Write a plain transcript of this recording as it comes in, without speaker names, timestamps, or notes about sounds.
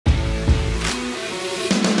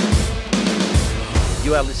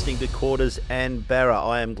You are listening to Quarters and Barra.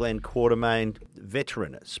 I am Glenn Quartermain,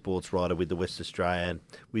 veteran sports writer with the West Australian.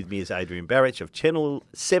 With me is Adrian Barrich of Channel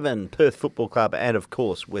 7 Perth Football Club and, of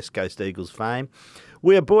course, West Coast Eagles fame.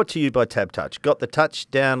 We are brought to you by Tab Touch. Got the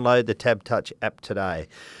touch? Download the Tab Touch app today.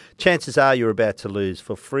 Chances are you're about to lose.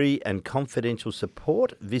 For free and confidential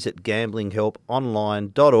support, visit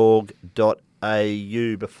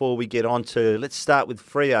gamblinghelponline.org.au. Before we get on to, let's start with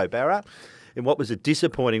Freo, Barra. In what was a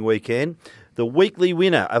disappointing weekend, the weekly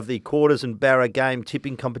winner of the Quarters and Barra game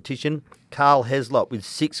tipping competition, Carl Heslop, with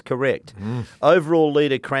 6 correct. Overall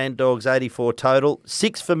leader, Cran Dogs, 84 total.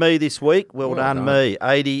 6 for me this week. Well done, me.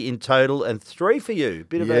 80 in total and 3 for you.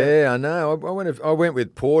 I know. I went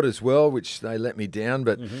with Port as well, which they let me down.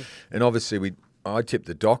 But and obviously I tipped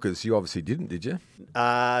the Dockers. You obviously didn't, did you? Did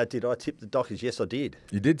I tip the Dockers? Yes, I did.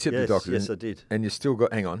 You did tip the Dockers? Yes, I did. And you still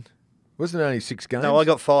got, hang on. Wasn't it only 6 games? No, I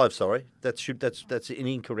got 5, sorry. That's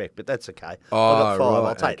incorrect, but that's okay. I got 5, right,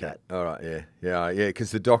 I'll take that. All right, yeah,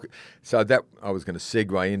 because the so that I was going to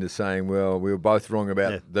segue into saying, well, we were both wrong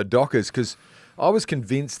about the Dockers, because I was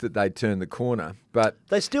convinced that they'd turn the corner, but...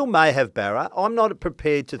 They still may have, Barra. I'm not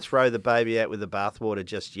prepared to throw the baby out with the bathwater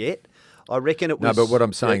just yet. I reckon it was... No, but what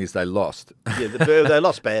I'm saying is they lost. Yeah, they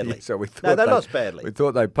lost badly. So we thought they lost badly. We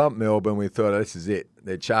thought they pumped Melbourne. We thought, this is it.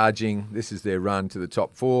 They're charging. This is their run to the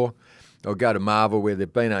top 4. They'll go to Marvel where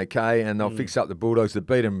they've been okay, and they'll fix up the Bulldogs that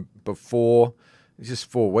beat them before, just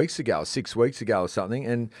 4 weeks ago, or 6 weeks ago or something.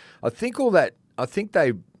 And I think there's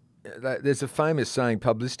a famous saying,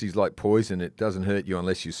 publicity's like poison. It doesn't hurt you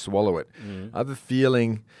unless you swallow it. I have a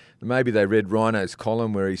feeling maybe they read Rhino's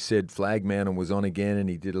column where he said Flag Mountain was on again, and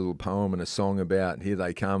he did a little poem and a song about, here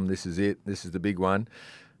they come, this is it, this is the big one.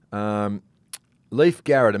 Leif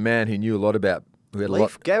Garrett, a man who knew a lot about...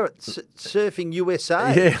 Leif Garrett, Surfing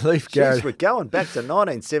USA. Yeah, Leif Garrett. Jeez, we're going back to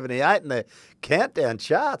 1978 and the countdown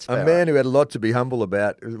charts. A man who had a lot to be humble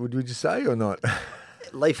about, would you say, or not?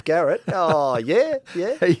 Leif Garrett. Oh, yeah.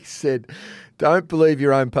 He said, don't believe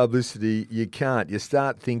your own publicity. You can't. You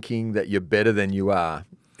start thinking that you're better than you are.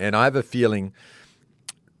 And I have a feeling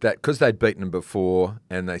that because they'd beaten them before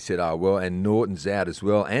and they said, oh, well, and Norton's out as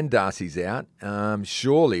well and Darcy's out,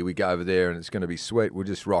 surely we go over there and it's going to be sweet. We'll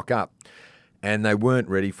just rock up. And they weren't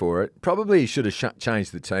ready for it. Probably should have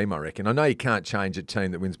changed the team, I reckon. I know you can't change a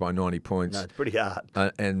team that wins by 90 points. No, it's pretty hard.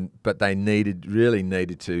 But they really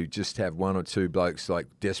needed to just have 1 or 2 blokes like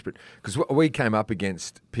desperate. Because we came up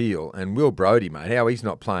against Peel and Will Brodie, mate. How he's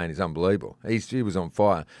not playing is unbelievable. He was on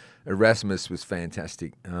fire. Erasmus was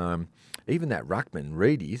fantastic. Even that ruckman,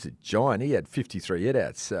 Reedy, he's a giant. He had 53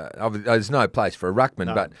 headouts. There's no place for a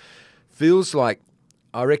ruckman, but feels like,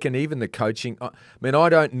 I reckon even the coaching... I mean, I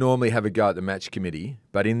don't normally have a go at the match committee,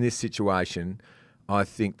 but in this situation, I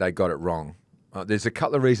think they got it wrong. There's a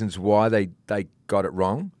couple of reasons why they got it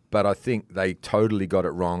wrong, but I think they totally got it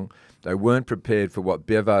wrong. They weren't prepared for what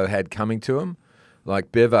Bevo had coming to him.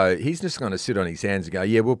 Like Bevo, he's just going to sit on his hands and go,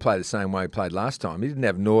 yeah, we'll play the same way we played last time. He didn't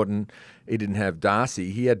have Norton. He didn't have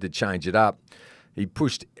Darcy. He had to change it up. He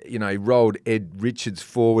pushed, he rolled Ed Richards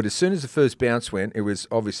forward. As soon as the first bounce went, it was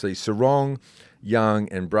obviously Sarong,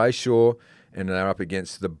 Young and Brayshaw, and they're up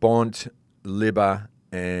against the Bont, Libba,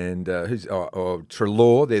 and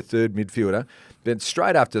Treloar, their third midfielder. But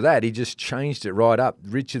straight after that, he just changed it right up.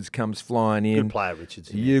 Richards comes flying in. Good player, Richards.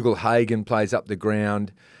 Ugle Hagen plays up the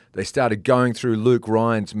ground. They started going through Luke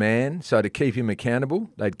Ryan's man, so to keep him accountable,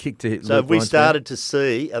 they'd kick to hit. So have we started to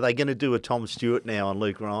see, are they going to do a Tom Stewart now on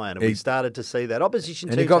Luke Ryan? Have we started to see that? Opposition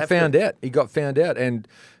teams and he got found out. He got found out, and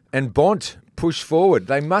Bont pushed forward.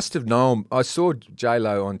 They must have known. I saw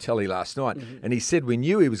J-Lo on telly last night, and he said we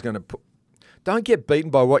knew he was going to put... Don't get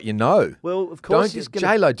beaten by what you know. Well, of course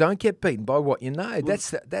J-Lo, don't get beaten by what you know. Well,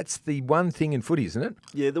 that's the one thing in footy, isn't it?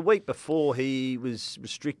 Yeah, the week before he was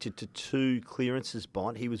restricted to 2 clearances,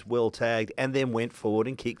 Bont. He was well tagged and then went forward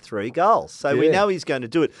and kicked 3 goals. So we know he's going to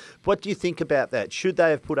do it. What do you think about that? Should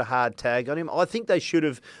they have put a hard tag on him? I think they should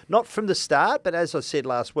have, not from the start, but as I said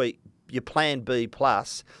last week, your plan B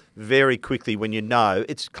plus very quickly when you know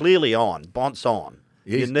it's clearly on. Bont's on.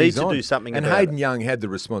 You need to do something about it. And Hayden Young had the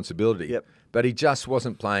responsibility, but he just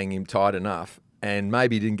wasn't playing him tight enough. And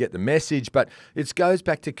maybe he didn't get the message, but it goes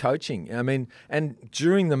back to coaching. I mean, and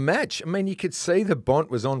during the match, you could see the Bont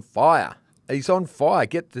was on fire. He's on fire.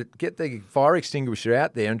 Get the fire extinguisher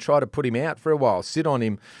out there and try to put him out for a while. Sit on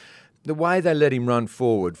him. The way they let him run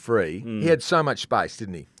forward free, he had so much space,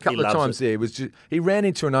 didn't he? A couple of times there, he ran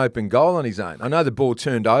into an open goal on his own. I know the ball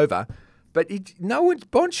turned over, but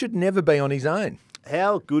Bont should never be on his own.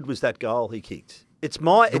 How good was that goal he kicked? It's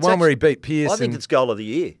my The one where he beat Pearce I think and it's goal of the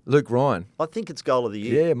year. Luke Ryan. I think it's goal of the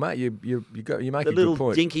year. Yeah, mate, you make The a good point.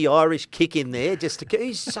 little dinky Irish kick in there,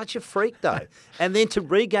 he's such a freak though. And then to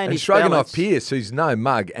regain And his shrugging balance, off Pearce, who's no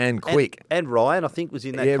mug and quick. and Ryan, I think, was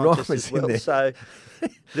in that Yeah, Ryan contest was as in well. there. So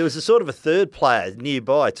there was a sort of a third player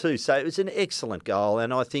nearby too. So it was an excellent goal,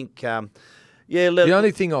 and I think. The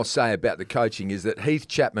only thing I'll say about the coaching is that Heath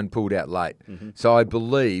Chapman pulled out late. Mm-hmm. So I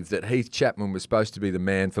believe that Heath Chapman was supposed to be the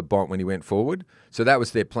man for Bont when he went forward. So that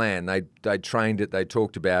was their plan. They trained it. They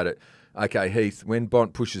talked about it. Okay, Heath, when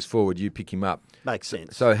Bont pushes forward, you pick him up. Makes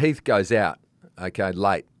sense. So Heath goes out, okay,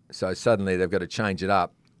 late. So suddenly they've got to change it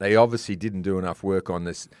up. They obviously didn't do enough work on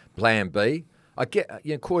this plan B.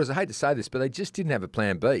 Quarters, I hate to say this, but they just didn't have a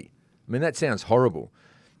plan B. I mean, that sounds horrible.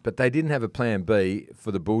 But they didn't have a plan B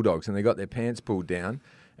for the Bulldogs, and they got their pants pulled down,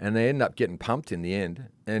 and they end up getting pumped in the end.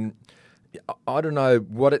 And I don't know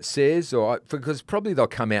what it says, because probably they'll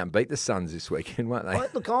come out and beat the Suns this weekend, won't they?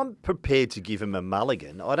 Look, I'm prepared to give them a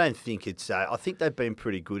mulligan. I don't think it's. I think they've been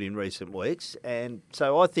pretty good in recent weeks, and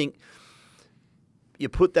so I think you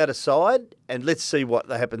put that aside, and let's see what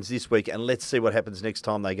happens this week, and let's see what happens next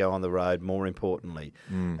time they go on the road. More importantly,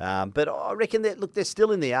 but I reckon that they're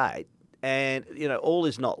still in the 8. And, all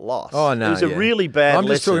is not lost. Oh, no, it was a really bad I'm just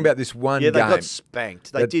lesson. talking about this one game. Yeah, they got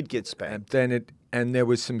spanked. They did get spanked. And there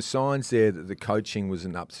was some signs there that the coaching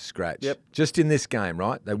wasn't up to scratch. Yep. Just in this game,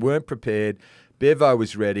 right? They weren't prepared. Bevo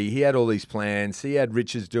was ready. He had all these plans. He had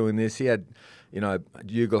Richards doing this. He had,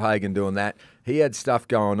 Ugelhagen doing that. He had stuff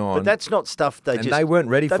going on. But that's not stuff they weren't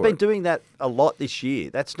ready for it. They've been doing that a lot this year.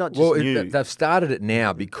 That's not just new. They've started it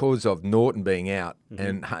now because of Norton being out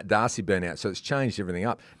and Darcy being out, so it's changed everything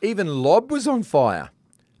up. Even Lobb was on fire.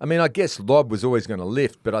 I mean, I guess Lobb was always going to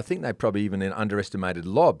lift, but I think they probably even underestimated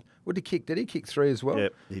Lobb. What did he kick? Did he kick 3 as well?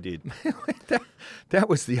 Yep, he did. that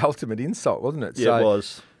was the ultimate insult, wasn't it? Yeah, it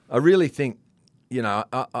was. I really think,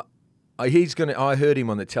 he's going to. I heard him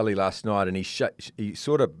on the telly last night, and he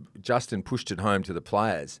sort of Justin pushed it home to the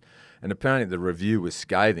players, and apparently the review was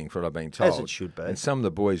scathing, for what I've been told. As it should be. And some of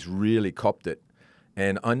the boys really copped it.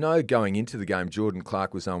 And I know going into the game, Jordan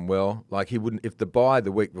Clark was unwell. Like he wouldn't, if the bye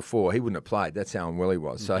the week before, he wouldn't have played. That's how unwell he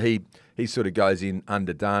was. So he sort of goes in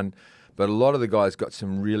underdone. But a lot of the guys got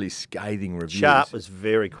some really scathing reviews. Sharp was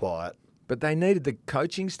very quiet. But the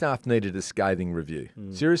coaching staff needed a scathing review.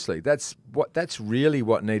 Seriously, that's really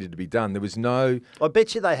what needed to be done. There was no. I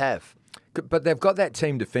bet you they have. But they've got that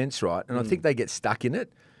team defence right, and I think they get stuck in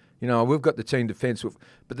it. We've got the team defence,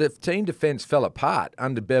 but the team defence fell apart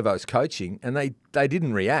under Bevo's coaching, and they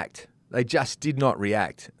didn't react. They just did not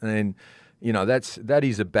react, and that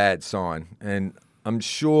is a bad sign. And I'm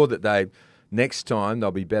sure that next time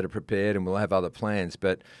they'll be better prepared, and we'll have other plans.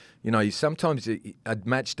 But sometimes a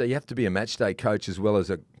match day, you have to be a match day coach as well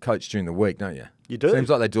as a coach during the week, don't you? You do. Seems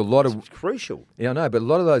like they do a lot It's crucial. Yeah, I know, but a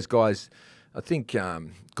lot of those guys, I think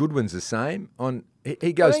Goodwin's the same.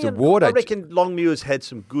 He goes to water. I reckon Longmuir's had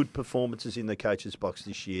some good performances in the coach's box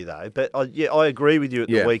this year, though. But I agree with you at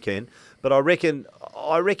the weekend. But I reckon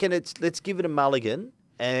let's give it a mulligan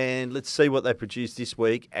and let's see what they produce this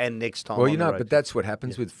week and next time. Well, but that's what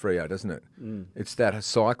happens with Freo, doesn't it? It's that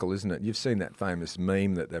cycle, isn't it? You've seen that famous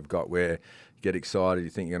meme that they've got where you get excited,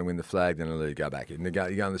 you think you're going to win the flag, then you go back. You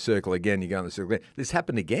go in the circle again, you go in the circle again. This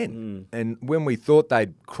happened again. And when we thought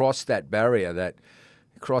they'd crossed that barrier,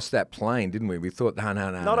 crossed that plane, didn't we? We thought, no.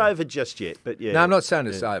 Not over just yet, but yeah. No, I'm not saying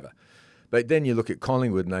it's over. But then you look at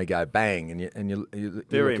Collingwood and they go bang, and you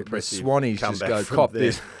very look impressive. At the Swannies just go cop there.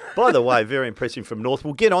 this. By the way, very impressive from North.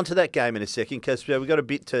 We'll get onto that game in a second because we've got a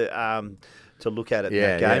bit to look at in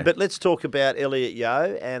that game. Yeah. But let's talk about Elliot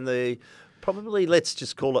Yeo and probably let's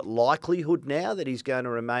just call it likelihood now that he's going to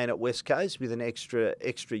remain at West Coast with an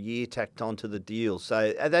extra year tacked onto the deal.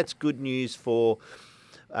 So that's good news for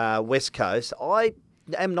West Coast. I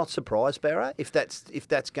am not surprised, Barra, if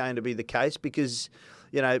that's going to be the case because.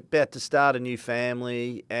 About to start a new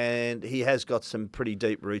family, and he has got some pretty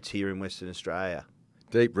deep roots here in Western Australia.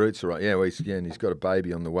 Deep roots, right? Yeah, and he's got a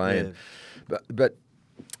baby on the way. Yeah. But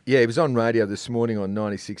he was on radio this morning on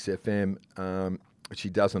 96 FM, which he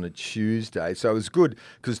does on a Tuesday. So it was good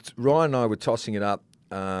because Ryan and I were tossing it up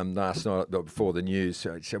last night before the news.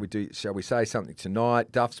 So shall we say something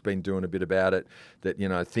tonight? Duff's been doing a bit about it,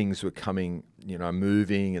 that things were coming,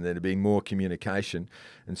 moving, and there'd been more communication.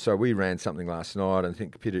 And so we ran something last night, and I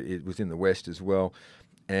think it was in the West as well.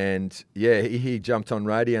 And he jumped on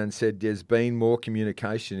radio and said there's been more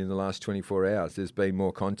communication in the last 24 hours. There's been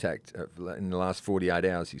more contact in the last 48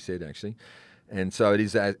 hours, he said, actually. And so it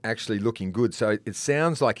is actually looking good. So it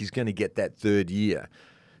sounds like he's going to get that third year.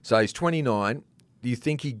 So he's 29. Do you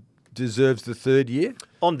think he deserves the third year?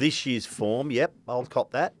 On this year's form, yep, I'll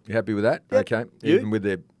cop that. You happy with that? Yep. Okay. You? Even with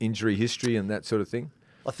their injury history and that sort of thing?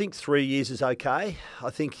 I think 3 years is okay. I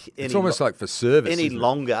think It's almost like for service. any isn't it?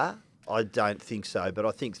 longer, I don't think so. But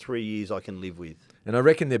I think 3 years I can live with. And I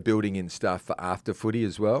reckon they're building in stuff for after footy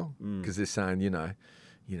as well, because they're saying,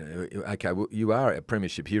 okay, well, you are a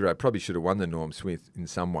premiership hero. Probably should have won the Norm Smith in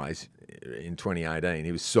some ways in 2018.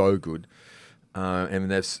 He was so good.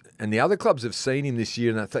 And the other clubs have seen him this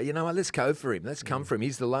year and they thought, you know what, let's go for him. Let's come for him.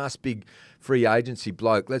 He's the last big free agency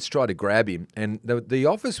bloke. Let's try to grab him. And the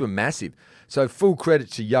offers were massive. So full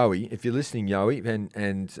credit to Yoey, if you're listening, Yoey,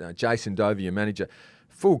 and Jason Dover, your manager.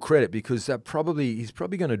 Full credit because he's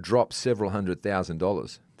probably going to drop several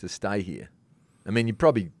 $100,000 to stay here. I mean,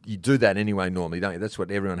 you do that anyway normally, don't you? That's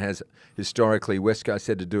what everyone has historically. West Coast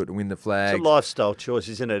had to do it to win the flag. It's a lifestyle choice,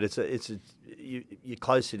 isn't it? You're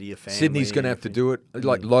closer to your family. Sydney's going to have to do it.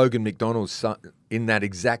 Like Logan McDonald's in that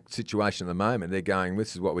exact situation at the moment. They're going,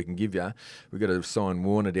 this is what we can give you. We've got to sign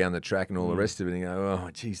Warner down the track and all the rest of it. And you go,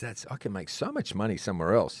 oh, geez, I can make so much money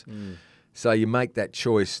somewhere else. So you make that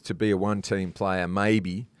choice to be a one-team player,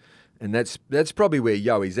 maybe, and that's probably where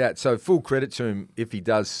Yoey's at. So full credit to him if he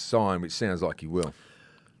does sign, which sounds like he will.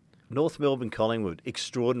 North Melbourne, Collingwood,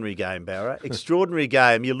 extraordinary game, Barra. Extraordinary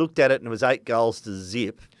game. You looked at it and it was 8 goals to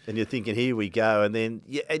zip, and you're thinking, here we go. And then,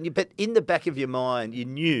 but in the back of your mind, you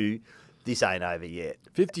knew this ain't over yet.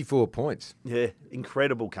 54 points. Yeah,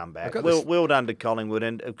 incredible comeback. Well done to Collingwood,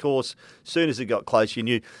 and of course, as soon as it got close, you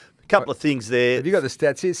knew. Couple of things there. Have you got the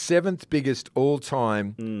stats here? 7th biggest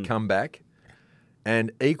all-time comeback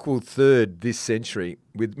and equal 3rd this century.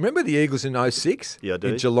 Remember the Eagles in 06? Yeah, I do.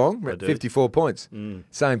 In Geelong? I do. 54 points.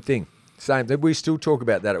 Same thing. We still talk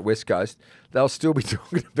about that at West Coast. They'll still be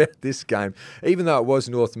talking about this game. Even though it was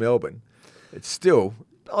North Melbourne, it's still...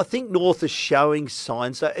 I think North is showing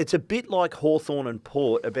signs. It's a bit like Hawthorn and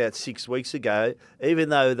Port about 6 weeks ago. Even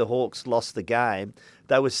though the Hawks lost the game,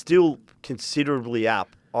 they were still considerably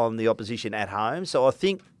up on the opposition at home. So I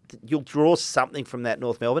think you'll draw something from that,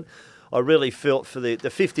 North Melbourne. I really felt for the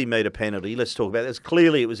 50-metre penalty. Let's talk about this.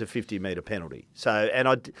 Clearly, it was a 50-metre penalty. So, and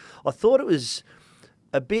I thought it was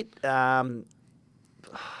a bit hard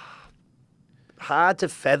to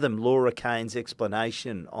fathom Laura Kane's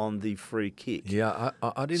explanation on the free kick. Yeah,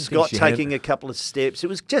 I didn't Scott think taking a couple of steps. It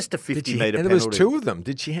was just a 50-metre penalty. And there was 2 of them.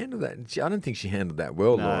 Did she handle that? I don't think she handled that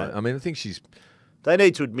well, No. Laura. I mean, I think she's... They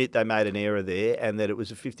need to admit they made an error there and that it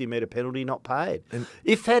was a 50-metre penalty not paid.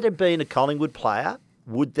 If that had been a Collingwood player,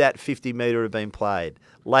 would that 50-metre have been played?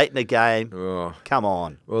 Late in the game? Oh. Come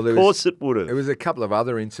on. Well, of course it would have. There was a couple of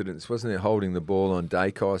other incidents, wasn't there, holding the ball on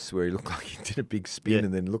Dacos where he looked like he did a big spin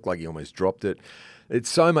and then looked like he almost dropped it. It's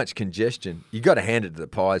so much congestion. You got to hand it to the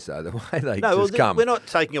Pies, though. The way they come. We're not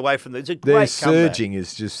taking away from them. It's a Their great comeback. surging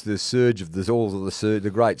is just the surge of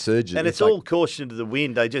the great surges. And it's all caution to the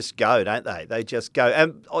wind. They just go, don't they? They just go.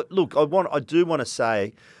 And look, I do want to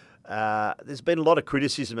say there's been a lot of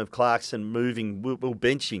criticism of Clarkson moving,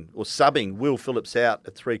 benching or subbing Will Phillips out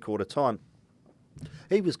at 3/4 time.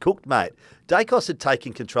 He was cooked, mate. Dacos had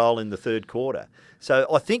taken control in the 3rd quarter. So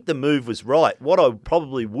I think the move was right. What I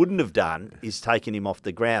probably wouldn't have done is taken him off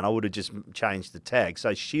the ground. I would have just changed the tag.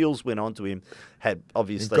 So Shields went onto him, had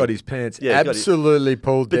obviously... Got his pants absolutely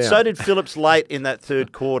pulled down. But so did Phillips late in that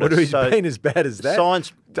 3rd quarter. Would have been as bad as that?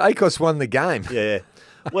 Dacos won the game. Yeah.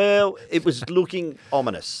 Well, it was looking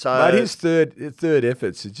ominous. So Mate, his third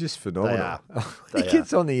efforts are just phenomenal. They he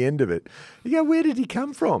gets on the end of it. You go, where did he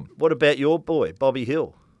come from? What about your boy, Bobby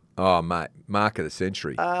Hill? Oh, mate, mark of the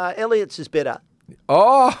century. Elliot's is better.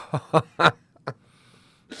 Oh!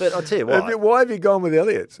 But I'll tell you what. Why have you gone with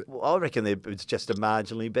Elliot's? Well, I reckon it's just a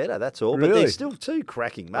marginally better, that's all. Really? But they're still 2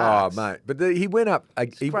 cracking marks. Oh, mate. But he went up. I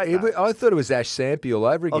thought it was Ash Sampi all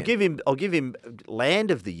over again. I'll give him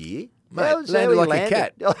Land of the Year. Mate, landed like a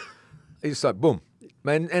cat. He's like, boom.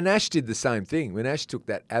 Man, and Ash did the same thing. When Ash took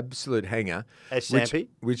that absolute hanger, Ash Sampi,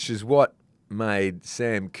 which is what made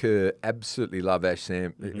Sam Kerr absolutely love Ash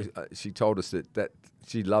Sam. She told us that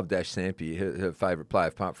she loved Ash Sampi, her favourite player,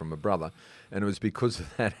 apart from her brother, and it was because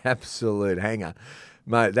of that absolute hanger.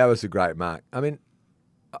 Mate, that was a great mark. I mean,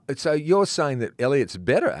 so you're saying that Elliot's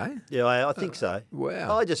better, eh? Yeah, I think so.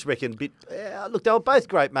 Wow. I just reckon look, they were both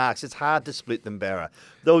great marks. It's hard to split them, Barra.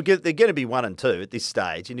 They're going to be 1 and 2 at this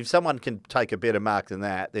stage, and if someone can take a better mark than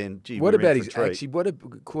that, then gee, what we're about in for a treat.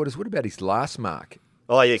 What about his last mark?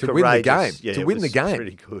 Oh yeah, to courageous. win the game. Yeah, to win the game,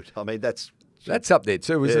 pretty good. I mean, that's up there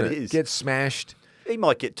too, isn't it? It is. Get smashed. He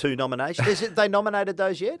might get 2 nominations. They nominated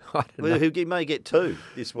those yet? I don't know. He may get 2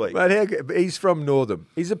 this week. But he's from Northam.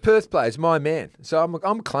 He's a Perth player. He's my man. So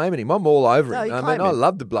I'm claiming him. I'm all over him. I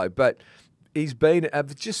love the bloke. But he's been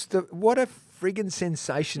what a friggin'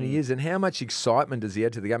 sensation he is, and how much excitement does he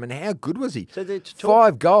add to the game, and how good was he? So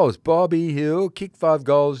 5 goals. Bobby Hill kicked 5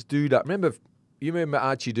 goals. Duda. You remember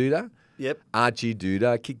Archie Duda? Yep. Archie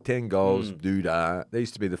Duda kicked 10 goals. Duda. That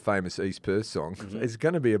used to be the famous East Perth song. It's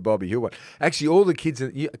going to be a Bobby Hill one. Actually, all the kids.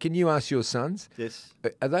 Can you ask your sons? Yes.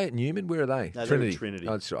 Are they at Newman? Where are they? No, Trinity. Trinity.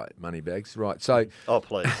 Oh, that's right. Moneybags. Right. So. Oh,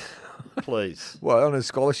 please. Please. What, on a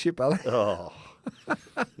scholarship, are they? Oh.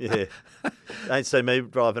 Yeah. Don't see me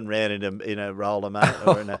driving around in a roller, mate,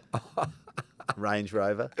 or in a Range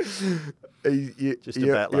Rover. Just a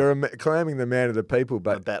battler. You're claiming the man of the people,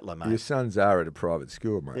 but a battler, mate. your sons are at a private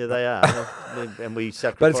school, mate. Yeah, they are. And we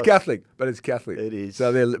sacrifice. But it's Catholic. It is.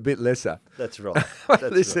 So they're a bit lesser. That's right. That's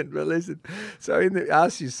listen. So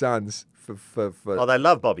ask your sons for oh, they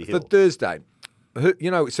love Bobby Hill. For Thursday.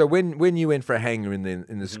 So when you went for a hanger in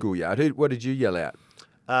the schoolyard, what did you yell out?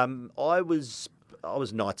 I was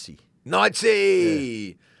Knightsy. Knightsy!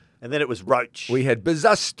 Yeah. And then it was Roach. We had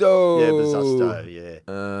Bezusto. Yeah, Bezusto,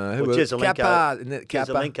 yeah. Who was Jezelenko. Kappa, isn't it?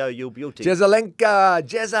 Kappa. Jezelenko, you'll beauty. Jezelenko,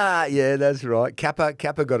 Jezza. Yeah, that's right.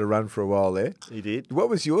 Kappa got a run for a while there. He did. What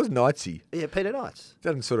was yours, Knightsy? Yeah, Peter Knights.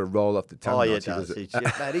 Doesn't sort of roll off the tongue. Oh, yeah, Knightsy, it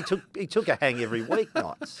does. Mate, he took a hang every week,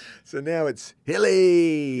 Knights. So now it's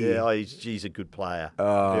Hilly. Yeah, he's a good player.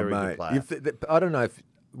 Oh, Very mate. good player. I don't know if...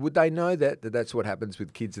 Would they know that's what happens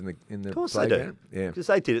with kids in the playground? Of course they do. Yeah, because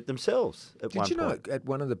they did it themselves at one point. Did you know at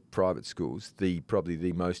one of the private schools, probably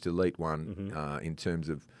the most elite one in terms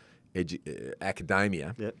of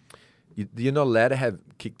academia, you're not allowed to have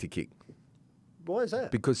kick-to-kick. Why is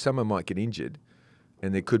that? Because someone might get injured,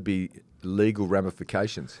 and there could be legal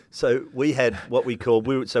ramifications. So we had what we called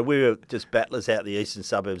we were just battlers out the eastern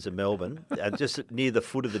suburbs of Melbourne, just near the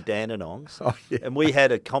foot of the Dandenongs, and we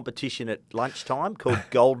had a competition at lunchtime called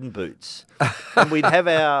Golden Boots, and we'd have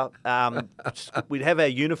our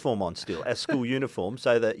uniform on still, our school uniform,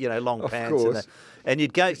 so that long pants and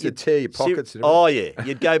you'd go you'd tear your pockets. Oh yeah,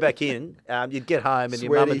 you'd go back in, you'd get home and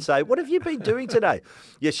your mum would say, "What have you been doing today?"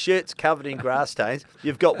 Your shirt's covered in grass stains.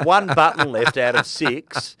 You've got one button left out of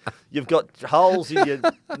 6. You've got holes in your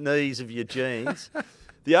knees of your jeans.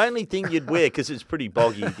 The only thing you'd wear, because it's pretty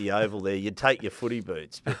boggy, the oval there, you'd take your footy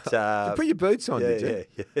boots. But you put your boots on, did you?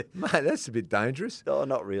 Yeah. Mate, that's a bit dangerous. Oh,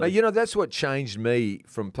 not really. Mate, that's what changed me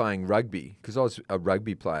from playing rugby, because I was a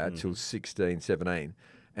rugby player till 16, 17.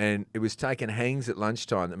 And it was taking hangs at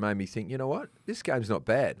lunchtime that made me think, you know what, this game's not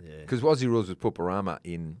bad. Because Aussie Rules was Puparama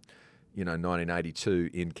in,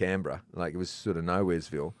 1982 in Canberra. Like, it was sort of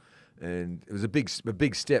Nowheresville. And it was a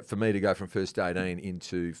big step for me to go from first 18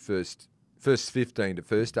 into first 15 to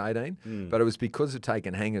first 18. But it was because of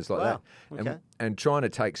taking hangers like that and trying to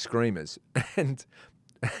take screamers. And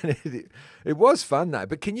it was fun, though.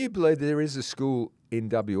 But can you believe there is a school in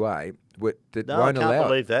WA that won't allow it? I can't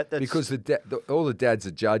believe that. Because all the dads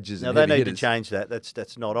are judges. Now, and they heavy need hitters. to change that.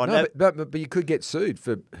 That's not on. No, but you could get sued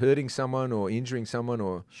for hurting someone or injuring someone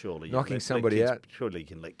or knocking somebody out. Surely you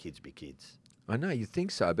can let kids be kids. I know, you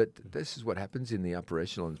think so, but this is what happens in the upper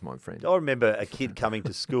echelons, my friend. I remember a kid coming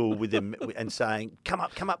to school with him and saying, come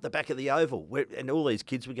up the back of the oval. And all these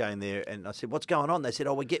kids were going there, and I said, what's going on? They said,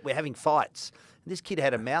 we're having fights. And this kid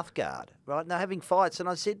had a mouth guard, right? And they're having fights. And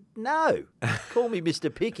I said, no, call me Mr.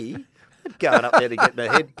 Picky. I'm not going up there to get my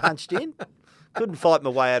head punched in. Couldn't fight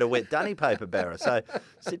my way out of wet dunny paper, Barra. So I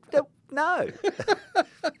said, no.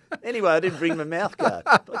 Anyway, I didn't bring my mouth guard.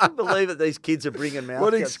 I couldn't believe that these kids are bringing mouth guards.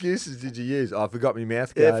 What excuses did you use? I forgot my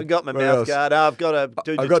mouth guard. Yeah, I forgot my mouth guard. I've got to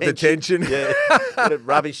do detention. I've got detention. Yeah, got a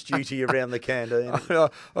rubbish duty around the canteen. I've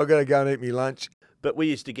got to go and eat my lunch. But we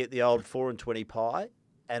used to get the old 4 and 20 pie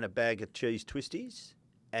and a bag of cheese twisties,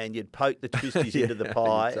 and you'd poke the twisties into the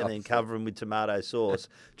pie and then cover them with tomato sauce.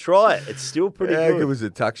 Try it. It's still pretty good. It was a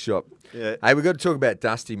tuck shop. Yeah. Hey, we've got to talk about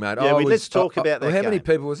Dusty, mate. Yeah, let's talk about that How many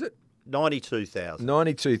people was it? 92,000.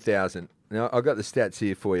 92,000. Now, I've got the stats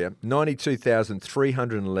here for you.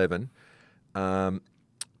 92,311.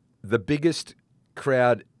 The biggest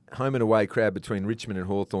crowd, home and away crowd between Richmond and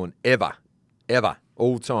Hawthorn ever,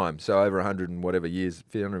 all time. So over 100 and whatever years,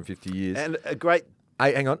 150 years. And a great...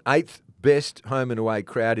 Hang on, 8th best home and away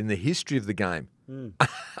crowd in the history of the game.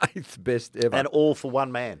 8th best ever. And all for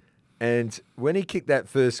one man. And when he kicked that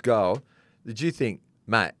first goal, did you think,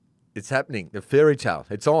 mate, it's happening, the fairy tale,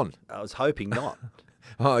 it's on? I was hoping not.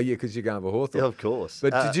 Oh yeah, because you're going for Hawthorn. Yeah, of course.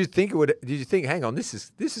 But did you think it would? Did you think, hang on, this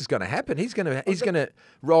is going to happen? He's going to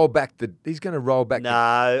roll back the. He's going to roll back.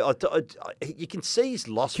 No, you can see he's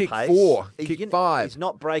lost kick pace. 4, kick 5. He's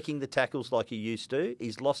not breaking the tackles like he used to.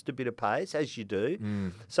 He's lost a bit of pace, as you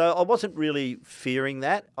do. So I wasn't really fearing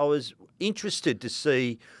that. I was interested to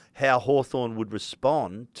see how Hawthorn would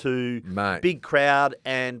respond to Mate. big crowd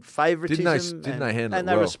and favouritism. Didn't they handle it And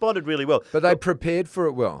they well? responded really well. But they prepared for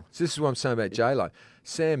it well. So this is what I'm saying about J-Lo.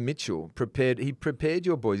 Sam Mitchell prepared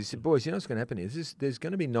your boys. He said, boys, you know what's going to happen here? There's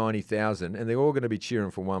going to be 90,000 and they're all going to be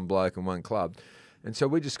cheering for one bloke and one club. And so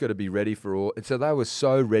we just got to be ready for all. And so they were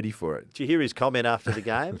so ready for it. Did you hear his comment after the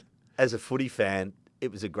game? As a footy fan,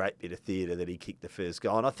 it was a great bit of theatre that he kicked the first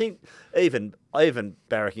goal. And I think even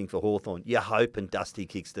barracking for Hawthorn, you're hoping Dusty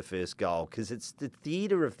kicks the first goal because it's the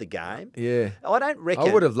theatre of the game. Yeah. I don't reckon...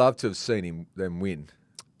 I would have loved to have seen them win.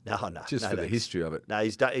 No. Just for the history of it. No,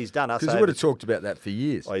 he's done us because we would have talked about that for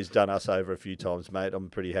years. Oh, he's done us over a few times, mate. I'm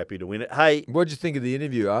pretty happy to win it. Hey... What did you think of the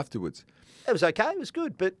interview afterwards? It was okay. It was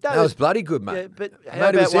good. But no, it was bloody good, mate. Yeah, but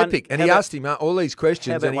mate, it was epic. And he asked him all these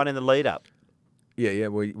questions. How about one in the lead-up? Yeah,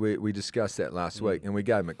 we discussed that last week, and we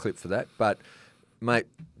gave him a clip for that. But, mate,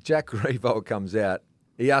 Jack Revolt comes out.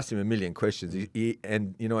 He asked him a million questions,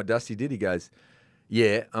 and you know what Dusty did? He goes,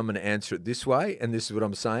 "Yeah, I'm going to answer it this way, and this is what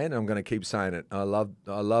I'm saying. I'm going to keep saying it. I love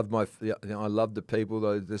the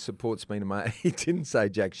people, the support's been amazing." He didn't say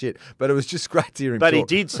jack shit, but it was just great to hear him. But talk.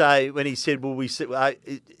 He did say when he said, "Well,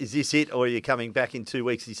 is this it, or are you coming back in 2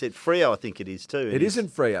 weeks?" He said, "Freo, I think it is too." It isn't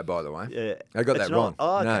Freo, by the way. Yeah, I got that wrong.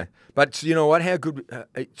 Oh, okay. No, but you know what? How good?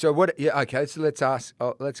 So what? Yeah, okay. So let's ask.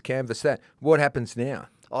 Let's canvass that. What happens now?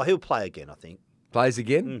 Oh, he'll play again, I think. Plays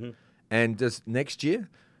again, Mm-hmm. and does next year?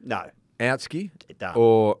 No, Outski done.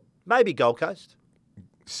 Or maybe Gold Coast.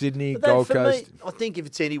 Sydney, But Gold for Coast. Me, I think if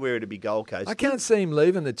it's anywhere, it'd be Gold Coast. I can't see him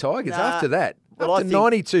leaving the Tigers after that. Well, after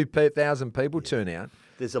 92,000 people turn out.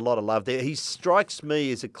 There's a lot of love there. He strikes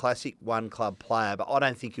me as a classic one-club player, but I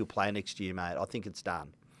don't think he'll play next year, mate. I think it's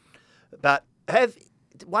done. But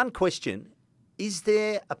one question, is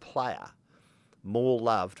there a player more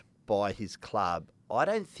loved by his club? I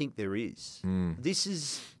don't think there is. This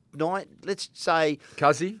is... let's say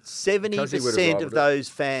Cuzzy? 70% of those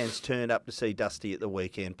fans turned up to see Dusty at the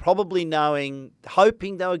weekend, probably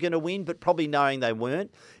hoping they were going to win, but probably knowing they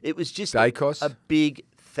weren't. It was just a big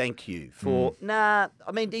thank you for... I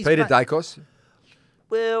mean... Peter Dacos?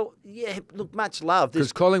 Well, yeah, look, much love.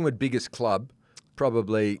 Because Collingwood, biggest club,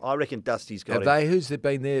 probably... I reckon Dusty's got Who's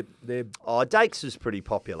been there? Dakes is pretty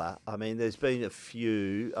popular. I mean, there's been a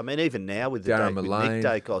few. I mean, even now with the Darren with Malane.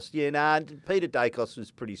 Nick Dacos. Yeah, Peter Dacos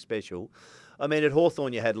was pretty special. I mean, at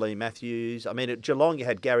Hawthorn you had Lee Matthews. I mean, at Geelong you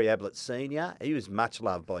had Gary Ablett Sr. He was much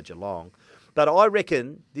loved by Geelong. But I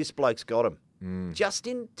reckon this bloke's got him. Just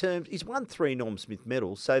in terms... He's won 3 Norm Smith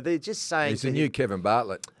medals, so they're just saying... He's the new Kevin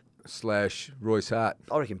Bartlett / Royce Hart.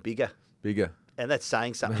 I reckon bigger. And that's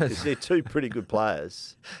saying something because they're two pretty good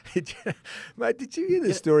players. Mate, did you hear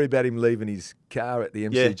the story about him leaving his car at the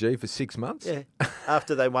MCG for 6 months? Yeah,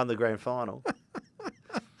 after they won the grand final.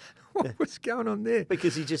 What's going on there?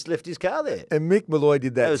 Because he just left his car there. And Mick Malloy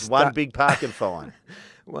did that. That was one big parking fine.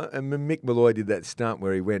 And Mick Malloy did that stunt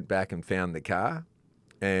where he went back and found the car.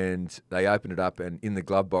 And they opened it up, and in the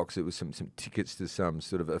glove box, it was some tickets to some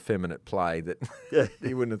sort of effeminate play that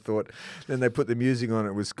he wouldn't have thought. Then they put the music on,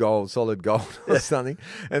 it was gold, solid gold or something.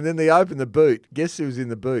 And then they opened the boot. Guess who was in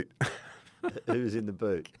the boot? Who was in the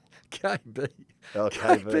boot? KB. Oh,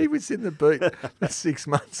 KB was in the boot for 6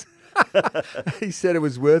 months. He said it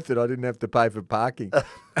was worth it. I didn't have to pay for parking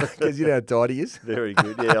because you know how tight he is. Very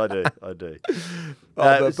good. Yeah, I do.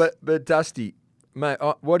 But Dusty... Mate,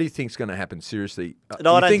 what do you think's going to happen? Seriously,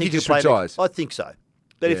 no, I don't think he just retires. I think so.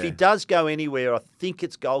 But if he does go anywhere, I think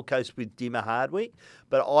it's Gold Coast with Dimmer Hardwick.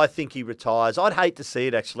 But I think he retires. I'd hate to see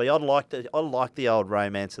it actually. I like the old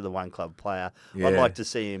romance of the one club player. Yeah. I'd like to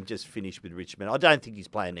see him just finish with Richmond. I don't think he's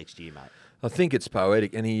playing next year, mate. I think it's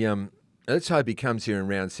poetic, and he. Let's hope he comes here in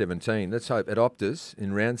round 17. Let's hope at Optus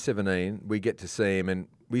in round 17 we get to see him, and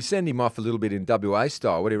we send him off a little bit in WA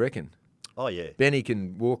style. What do you reckon? Oh, yeah. Benny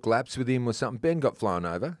can walk laps with him or something. Ben got flown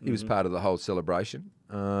over. He was part of the whole celebration.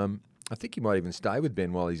 I think he might even stay with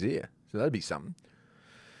Ben while he's here. So that'd be something.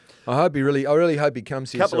 I really hope he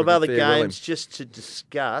comes here. A couple of other games just to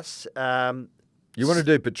discuss. You want to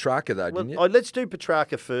do Petracca though, didn't you? Let's do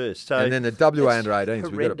Petracca first. So and then the WA under 18s.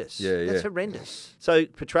 Horrendous. That's horrendous. So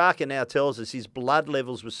Petracca now tells us his blood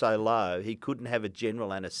levels were so low he couldn't have a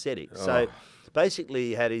general anaesthetic. So basically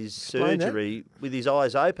he had his surgery with his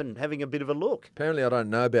eyes open, having a bit of a look. Apparently I don't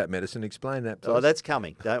know about medicine. Explain that, please. Oh, that's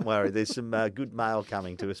coming. Don't worry. There's some good mail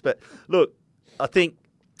coming to us. But look, I think...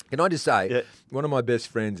 Can I just say, one of my best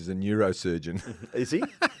friends is a neurosurgeon. Is he?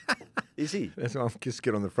 Is he? That's why I'm just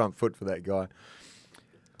get on the front foot for that guy.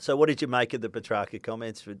 So what did you make of the Petracca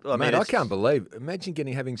comments? Mate, I can't believe. Imagine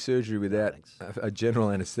having surgery without a general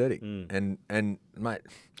anaesthetic. And mate,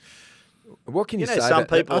 what can you say? Some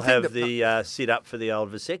people have the sit up for the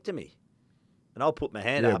old vasectomy. And I'll put my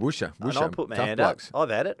hand up. Woosha. And I'll put my hand blokes. up. I've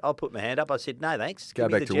had it. I'll put my hand up. I said, no, thanks. Go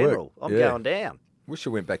Give me back the to work. general. I'm Yeah. going down.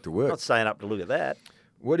 Woosha went back to I'm work. not staying up to look at that.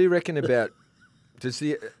 What do you reckon about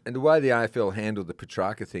and the way the AFL handled the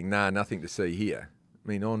Petracca thing? Nah, nothing to see here. I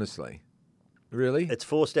mean, honestly. Really? It's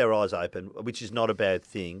forced our eyes open, which is not a bad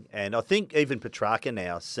thing. And I think even Petracca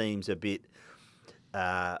now seems a bit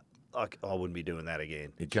like, I wouldn't be doing that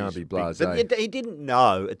again. He can't be blasé. But he didn't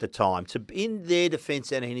know at the time. In their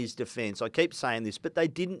defence and in his defence, I keep saying this, but they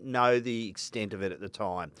didn't know the extent of it at the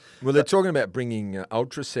time. Well, they're talking about bringing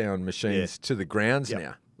ultrasound machines to the grounds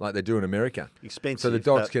now, like they do in America. Expensive. So the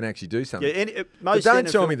docs can actually do something. Yeah, but don't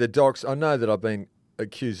tell me the docs. I know that I've been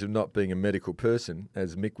accused of not being a medical person,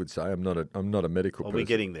 as Mick would say. I'm not a medical person. We're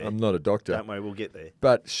getting there. I'm not a doctor. Don't worry, we'll get there.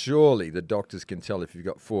 But surely the doctors can tell if you've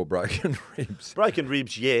got 4 broken ribs. Broken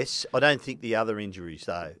ribs, yes. I don't think the other injuries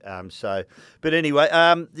though. But anyway,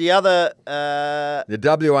 the other the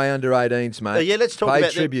WA under-18s, mate. Yeah, let's talk Pay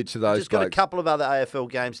about tribute to those. Just got a couple of other AFL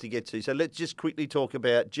games to get to. So let's just quickly talk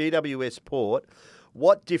about GWS Port.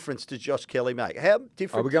 What difference does Josh Kelly make? How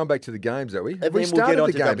different? We're going back to the games, are we? And then we'll get on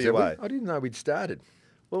to games, WA. I didn't know we'd started.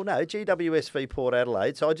 Well, no, GWS v Port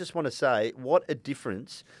Adelaide. So I just want to say what a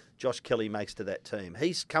difference Josh Kelly makes to that team.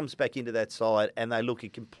 He comes back into that side and they look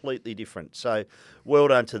completely different. So well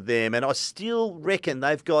done to them. And I still reckon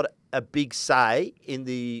they've got a big say in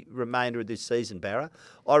the remainder of this season, Barra.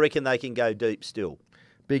 I reckon they can go deep still.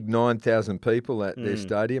 Big 9,000 people at their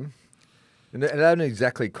stadium. And they haven't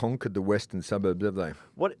exactly conquered the western suburbs, have they?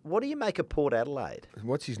 What do you make of Port Adelaide?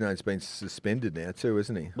 What's his name's been suspended now too,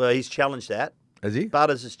 isn't he? Well, he's challenged that. Has he?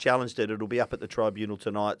 Butters has challenged it. It'll be up at the tribunal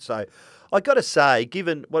tonight. So I got to say,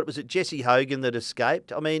 given, what was it, Jesse Hogan that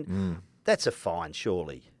escaped? I mean, that's a fine,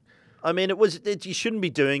 surely. I mean, you shouldn't be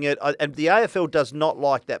doing it. And the AFL does not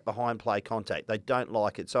like that behind play contact. They don't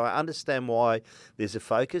like it. So I understand why there's a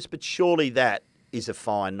focus, but surely that is a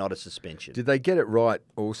fine, not a suspension. Did they get it right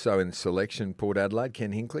also in selection, Port Adelaide,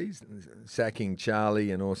 Ken Hinckley's, sacking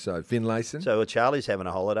Charlie and also Finlayson? So Charlie's having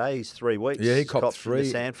a holiday. He's 3 weeks. Yeah, he copped 3. The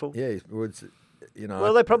Sandful. Yeah,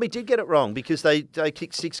 well, they probably did get it wrong because they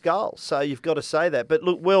kicked 6 goals. So you've got to say that. But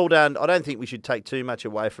look, well done. I don't think we should take too much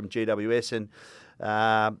away from GWS.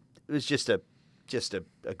 And it was just a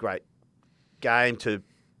great game to,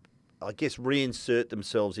 I guess, reinsert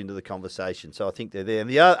themselves into the conversation. So I think they're there. And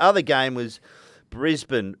the other game was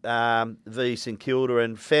Brisbane v St Kilda,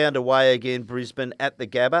 and found a way again, Brisbane at the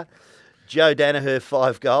Gabba. Joe Danaher,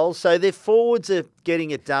 5 goals. So their forwards are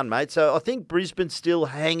getting it done, mate. So I think Brisbane's still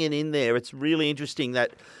hanging in there. It's really interesting,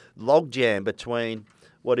 that logjam between,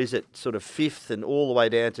 what is it, sort of 5th and all the way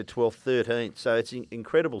down to 12th, 13th. So it's an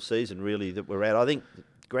incredible season, really, that we're at. I think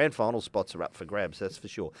grand final spots are up for grabs, that's for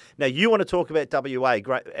sure. Now, you want to talk about WA,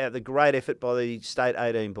 the great effort by the State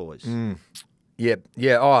 18 boys. Yeah.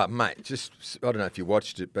 Oh, mate, I don't know if you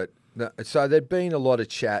watched it, but so there'd been a lot of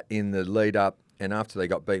chat in the lead up and after they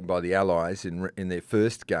got beaten by the Allies in their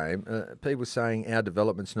first game. People saying our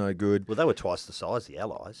development's no good. Well, they were twice the size, the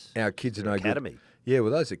Allies. Our kids are no academy. Good. Yeah,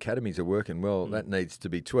 well, those academies are working well. That needs to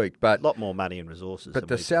be tweaked. But a lot more money and resources. But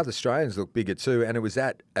the South Australians look bigger too, and it was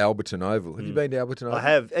at Alberton Oval. Have you been to Alberton Oval? I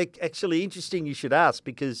have. Actually, interesting you should ask,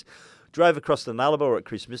 because drove across the Nullarbor at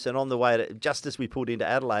Christmas, and on the way, just as we pulled into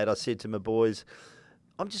Adelaide, I said to my boys,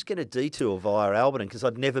 I'm just going to detour via Alberton because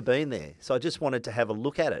I'd never been there. So I just wanted to have a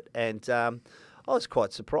look at it. And I was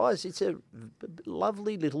quite surprised. It's a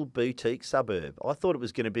lovely little boutique suburb. I thought it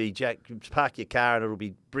was going to be, Jack, park your car and it'll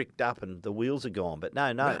be bricked up and the wheels are gone. But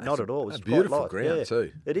no, not at all. It's a beautiful quite ground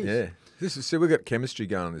too. It is. Yeah. So we've got chemistry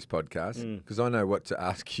going on this podcast because I know what to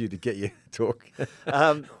ask you to get you to talk.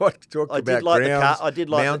 What to talk about grounds,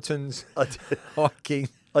 mountains, hiking,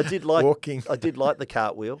 walking. I did like the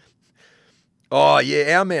cartwheel. Oh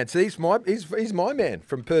yeah, our man. So he's my man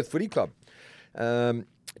from Perth Footy Club.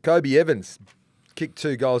 Kobe Evans kicked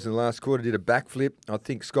 2 goals in the last quarter, did a backflip. I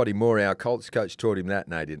think Scotty Moore, our Colts coach, taught him that,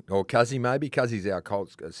 and they didn't. Or Cuzzy maybe. Cuzzy's our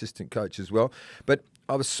Colts assistant coach as well. But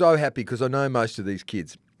I was so happy because I know most of these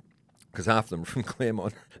kids, because half of them are from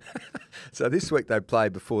Claremont. So this week they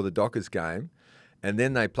played before the Dockers game, and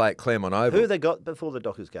then they play at Claremont Oval. Who they got before the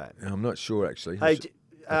Dockers game? I'm not sure, actually. Hey, I should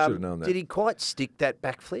have known that. Did he quite stick that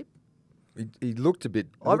backflip? He looked a bit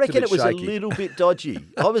I reckon it was shaky. A little bit dodgy.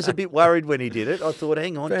 I was a bit worried when he did it. I thought,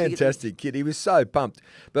 hang on. Fantastic kid. He was so pumped.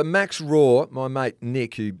 But Max Raw, my mate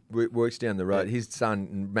Nick, who works down the road, his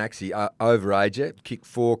son Maxie, overager, kicked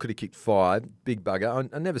 4, could have kicked 5. Big bugger.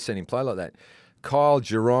 I never seen him play like that. Kyle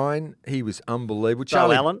Gerine, he was unbelievable.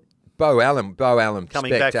 Bo Allen.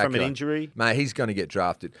 Coming back from an injury. Mate, he's going to get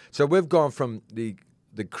drafted. So we've gone from the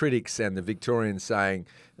the critics and the Victorians saying,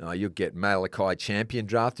 oh, you'll get Malachi Champion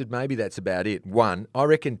drafted, maybe that's about it. 1, I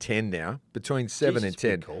reckon 10 now, between 7 and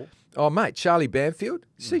 10. Cool. Oh, mate, Charlie Bamfield.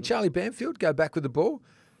 See Charlie Bamfield go back with the ball?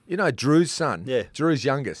 You know, Drew's son. Yeah. Drew's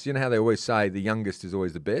youngest. You know how they always say the youngest is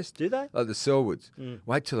always the best? Do they? Like the Selwoods.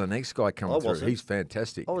 Wait till the next guy comes through. wasn't. He's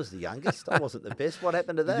fantastic. I was the youngest. I wasn't the best. What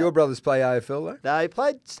happened to that? Did your brothers play AFL, though? No, he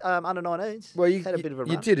played under 19s. Well, you had a bit of a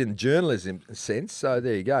run. You did in journalism sense, so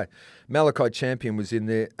there you go. Malachi Champion was in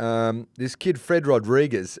there. This kid, Fred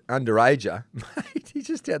Rodriguez, underager, mate, he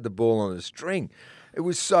just had the ball on a string. It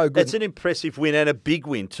was so good. It's an impressive win and a big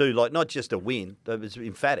win too. Like not just a win, it was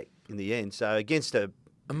emphatic in the end. So against a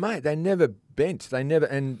mate, they never bent. They never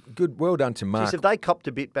and good. Well done to Mark. Geez, have they copped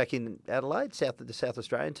a bit back in Adelaide, the South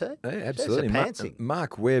Australian team? Yeah, absolutely. That's a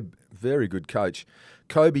Mark Webb, very good coach.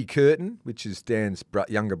 Kobe Curtin, which is Dan's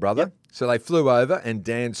younger brother. Yep. So they flew over and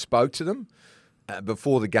Dan spoke to them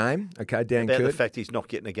before the game. Okay, Dan About Curtin. the fact he's not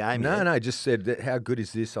getting a game. No, just said, that, how good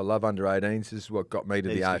is this? I love under-18s. This is what got me to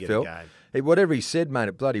Needs the to get a AFL. game. Whatever he said, mate,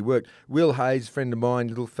 it bloody worked. Will Hayes, friend of mine,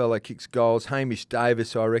 little fella, kicks goals. Hamish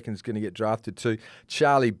Davis, who I reckon is going to get drafted too.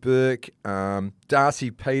 Charlie Burke, Darcy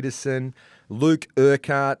Peterson, Luke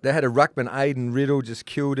Urquhart. They had a ruckman, Aidan Riddle, just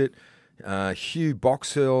killed it. Hugh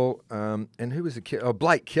Boxhill, and who was the kid? Oh,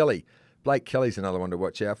 Blake Kelly. Blake Kelly's another one to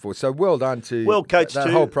watch out for. So well done to coached that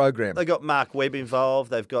too. whole program. They got Mark Webb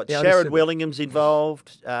involved. They've got Yeah, Sharad Wellingham's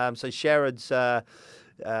involved. So Sharad's,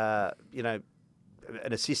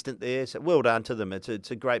 an assistant there. So well done to them.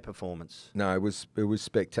 It's a great performance. No, it was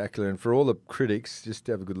spectacular. And for all the critics, just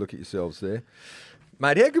have a good look at yourselves there.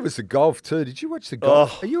 Mate, how good was the golf too? Did you watch the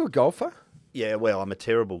golf? Oh. Are you a golfer? Yeah, well, I'm a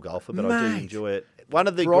terrible golfer, but I do Mate. enjoy it.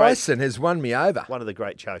 Bryson has won me over. One of the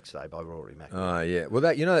great chokes though by Rory McIlroy. Oh yeah, well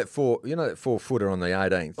that that 4-footer on the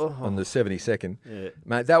 18th, on the 72nd, Yeah.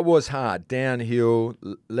 mate, that was hard. Downhill,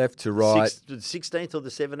 left to right. The 16th or the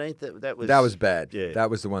 17th. That was bad. Yeah. That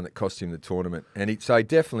was the one that cost him the tournament, and he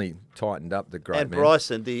definitely tightened up the great And man.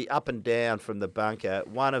 Bryson, the up and down from the bunker,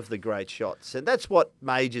 one of the great shots, and that's what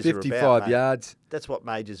majors are about. 55 mate. yards. That's what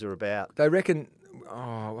majors are about. They reckon.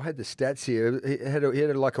 Oh, I had the stats here. He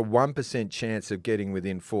had like a 1% chance of getting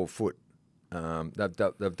within 4 foot. They've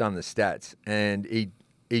done the stats, and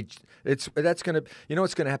that's going to. You know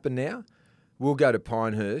what's going to happen now? We'll go to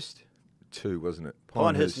Pinehurst 2, wasn't it?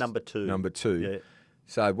 Pinehurst number 2. Number 2. Yeah.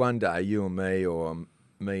 So one day, you and me, or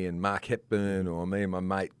me and Mark Hepburn, or me and my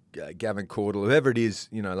mate Gavin Cordell, whoever it is,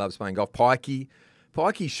 loves playing golf. Pikey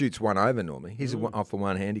shoots one over normally. He's off a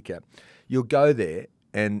 1 handicap. You'll go there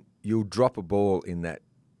and you'll drop a ball in that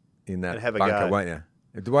And have a bunker, go. won't you?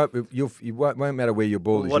 It won't matter where your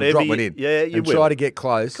ball is. Whatever You'll drop you- it in. yeah, you and will. try to get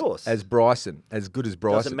close. Of course. As Bryson, as good as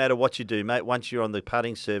Bryson. Doesn't matter what you do, mate. Once you're on the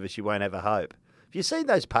putting service, you won't have a hope. Have you seen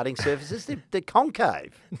those putting surfaces? They're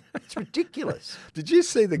concave. It's ridiculous. Did you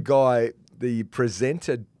see the guy, the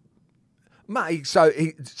presenter? Mate,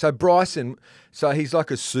 so Bryson, he's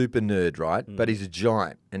like a super nerd, right? But he's a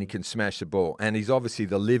giant and he can smash the ball. And he's obviously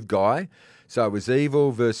the live guy. So it was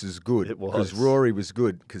evil versus good. It was. Because Rory was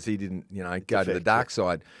good because he didn't, go to the dark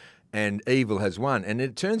side. And evil has won. And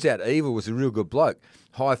it turns out evil was a real good bloke.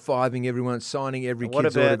 High-fiving everyone, signing every What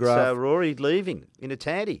kid's about autograph. Rory leaving in a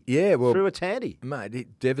tandy? Yeah, well, Through a tandy. Mate, he's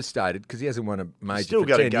devastated because he hasn't won a major Still for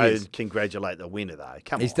got to 10 go years. and congratulate the winner, though.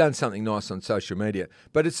 Come He's on. done something nice on social media.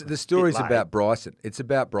 But the story's late. about Bryson. It's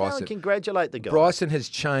about Go and Bryson. congratulate the guy. Bryson has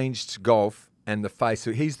changed golf and the face.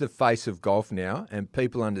 He's the face of golf now, and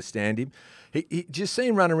people understand him. He just see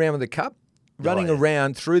him run around with the cup, running yeah.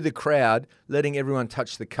 around through the crowd, letting everyone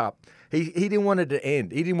touch the cup. He didn't want it to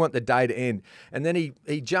end. He didn't want the day to end. And then he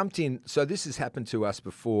jumped in. So this has happened to us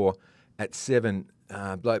before at 7.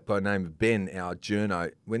 Bloke by the name of Ben, our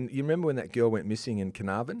journo. You remember when that girl went missing in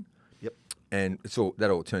Carnarvon? Yep. And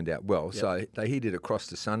that all turned out well. Yep. So he did across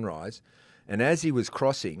to Sunrise. And as he was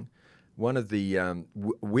crossing, one of the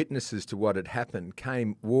witnesses to what had happened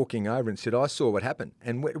came walking over and said, I saw what happened.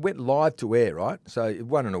 And it went live to air, right? So it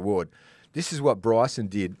won an award. This is what Bryson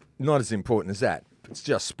did. Not as important as that. It's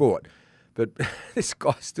just sport. But this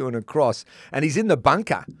guy's doing a cross, and he's in the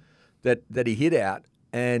bunker that he hit out,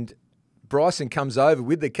 and Bryson comes over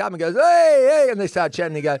with the cup and goes, hey, and they start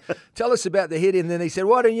chatting. They go, tell us about the hit. And then he said,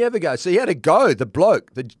 why don't you ever go? So he had to go. The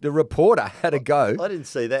bloke, the reporter had to go. I didn't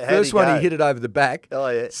see that. First one, he hit it over the back. Oh,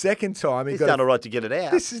 yeah. Second time, He's done all right to get it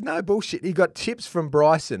out. This is no bullshit. He got tips from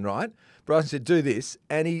Bryson, right? Bryson said, do this,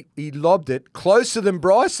 and he lobbed it closer than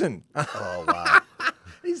Bryson. Oh, wow.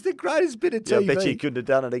 He's the greatest bit of TV. Yeah, I bet you couldn't have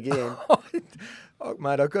done it again. Oh,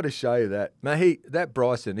 mate, I've got to show you that. Mate, that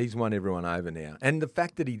Bryson, he's won everyone over now. And the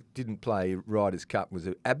fact that he didn't play Ryder's Cup was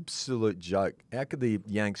an absolute joke. How could the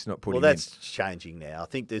Yanks not put him in? Well, that's changing now. I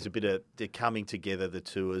think there's a bit of they're coming together, the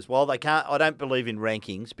tours. While they can't, I don't believe in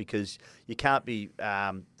rankings because you can't be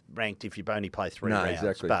ranked if you only play 3 rounds.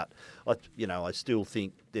 Exactly. But I still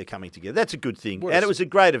think they're coming together. That's a good thing, and it was a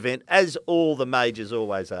great event, as all the majors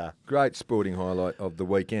always are. Great sporting highlight of the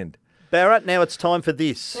weekend. Barrett, now it's time for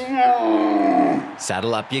this.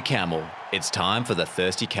 Saddle up your camel. It's time for the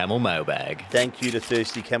Thirsty Camel mailbag. Thank you to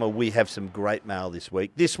Thirsty Camel. We have some great mail this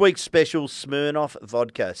week. This week's special, Smirnoff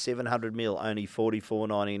Vodka, 700ml, only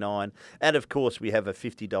 $44.99. And, of course, we have a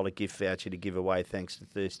 $50 gift voucher to give away thanks to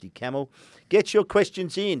Thirsty Camel. Get your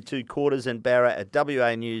questions in to quartersandbarra at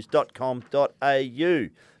wanews.com.au.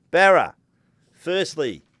 Barra,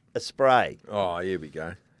 firstly, a spray. Oh, here we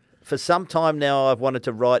go. For some time now, I've wanted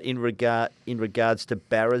to write in regards to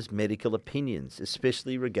Barra's medical opinions,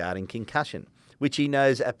 especially regarding concussion, which he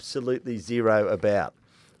knows absolutely zero about.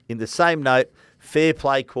 In the same note, fair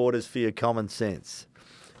play, Quarters, for your common sense.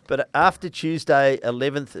 But after Tuesday,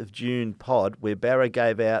 11th of June pod, where Barra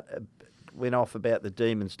went off about the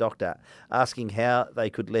Demons doctor, asking how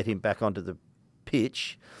they could let him back onto the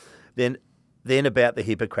pitch, then about the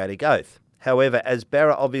Hippocratic Oath. However, as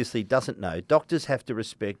Barra obviously doesn't know, doctors have to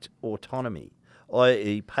respect autonomy,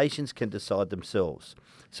 i.e. patients can decide themselves.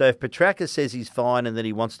 So if Petracca says he's fine and that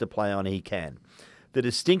he wants to play on, he can. The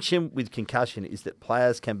distinction with concussion is that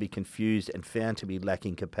players can be confused and found to be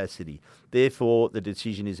lacking capacity. Therefore, the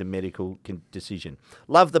decision is a medical decision.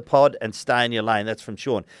 Love the pod and stay in your lane. That's from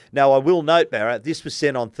Sean. Now, I will note, Barra, this was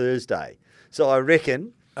sent on Thursday. So I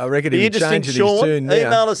reckon he'd change his tune now.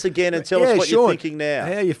 Email us again and tell us what you're thinking now.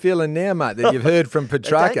 How are you feeling now, mate, that you've heard from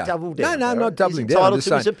Petracca? Don't double down. No, I'm not doubling down. Entitled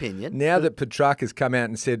to his opinion. Now that Petracca's come out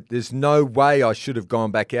and said, there's no way I should have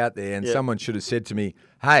gone back out there, and someone should have said to me,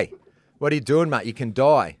 hey, what are you doing, mate? You can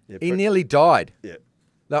die. He nearly died. Yeah.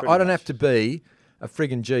 Like, I don't have to be a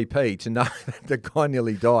friggin' GP to know that the guy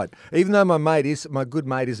nearly died. Even though my good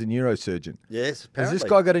mate is a neurosurgeon. Yes, apparently. Has this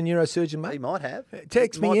guy got a neurosurgeon, mate? He might have.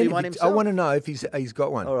 Text me in. I want to know if he's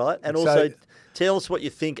got one. All right. And also, tell us what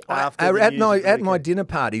you think after the news at my dinner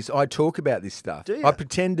parties, I talk about this stuff. Do you? I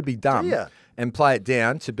pretend to be dumb and play it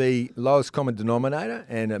down to be lowest common denominator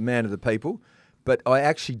and a man of the people. But I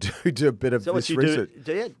actually do a bit of this research.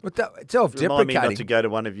 Do you? It's self-deprecating. Remind me not to go to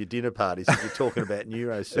one of your dinner parties if you're talking about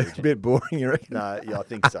neurosurgeon. It's a bit boring, you reckon? No, yeah, I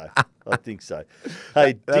think so.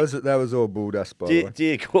 Hey, that was all bull dust, by the way.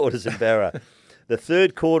 Dear Quarters and Barra, the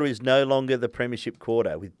third quarter is no longer the premiership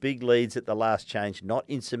quarter, with big leads at the last change not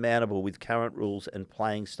insurmountable with current rules and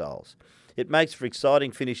playing styles. It makes for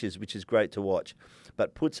exciting finishes, which is great to watch,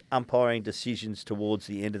 but puts umpiring decisions towards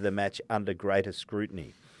the end of the match under greater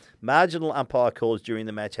scrutiny. Marginal umpire calls during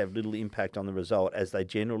the match have little impact on the result as they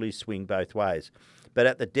generally swing both ways, but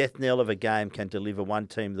at the death knell of a game can deliver one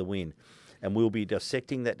team the win, and we'll be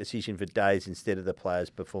dissecting that decision for days instead of the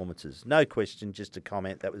players' performances. No question, just a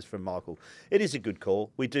comment. That was from Michael. It is a good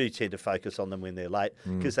call. We do tend to focus on them when they're late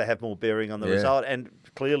because they have more bearing on the result, and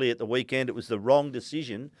clearly at the weekend it was the wrong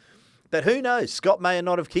decision, but who knows? Scott may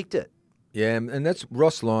not have kicked it. Yeah, and that's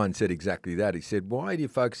Ross Lyon said exactly that. He said, "Why are you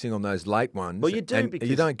focusing on those late ones? Well, you do and because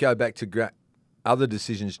you don't go back to other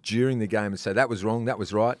decisions during the game and say that was wrong, that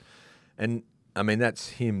was right." And I mean,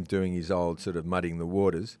 that's him doing his old sort of muddying the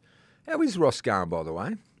waters. How is Ross going, by the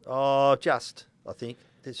way? Oh, I think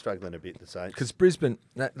they're struggling a bit, the Saints. Because Brisbane,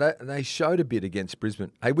 they showed a bit against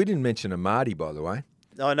Brisbane. Hey, we didn't mention Amadi, by the way.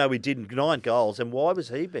 I know we didn't. 9 goals, and why was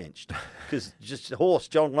he benched? Because just horse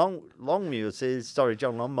John Longmire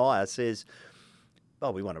says,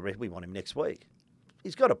 "Oh, we want him next week."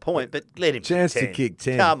 He's got a point, but let him chance kick 10. To kick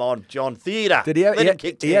 10. Come on, John. Theatre. Did he have, let him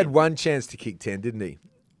kick 10. He had one chance to kick 10, didn't he?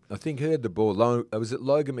 I think he had the ball. Was it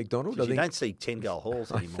Logan McDonald? You don't see 10-goal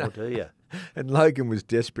hauls anymore, do you? And Logan was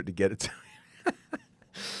desperate to get it to him.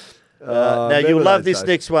 Now, you'll love this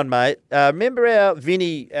next one, mate. Remember our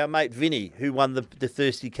mate Vinny, who won the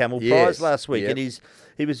Thirsty Camel prize last week? Yep. And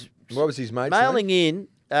he was... What was his mate's mailing name?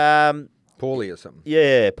 in... Paulie or something.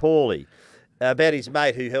 Yeah, Paulie. About his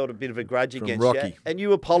mate who held a bit of a grudge against Rocky. you. And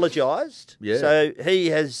you apologised. Yeah. So he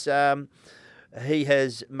has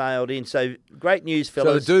mailed in. So great news,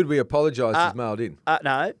 fellas. So the dude we apologised has mailed in?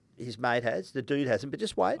 No, his mate has. The dude hasn't. But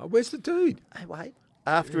just wait. Oh, where's the dude? Hey, wait.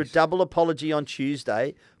 After a double apology on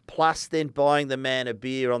Tuesday, plus then buying the man a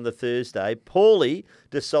beer on the Thursday, Paulie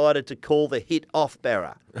decided to call the hit off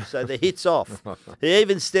Barra. So the hit's off. He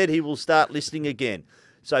even said he will start listening again.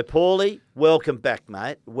 So, Paulie, welcome back,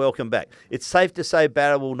 mate. Welcome back. It's safe to say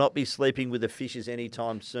Barra will not be sleeping with the fishes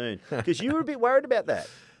anytime soon, because you were a bit worried about that.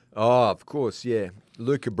 Oh, of course, yeah.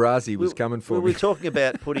 Luca Brasi was coming for me. We were talking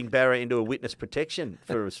about putting Barra into a witness protection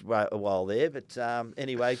for a while there, but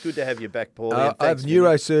anyway, good to have you back, Paulie. I have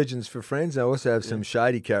neurosurgeons for friends. I also have some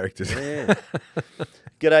shady characters. Yeah.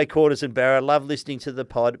 G'day, Quarters and Barra. Love listening to the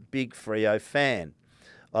pod. Big Freo fan.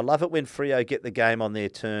 I love it when Freo get the game on their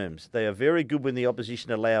terms. They are very good when the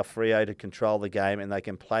opposition allow Freo to control the game and they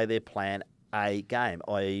can play their plan A game,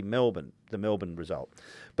 i.e. Melbourne, the Melbourne result.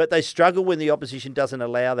 But they struggle when the opposition doesn't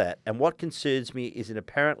allow that. And what concerns me is an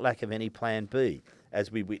apparent lack of any plan B,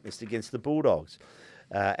 as we witnessed against the Bulldogs,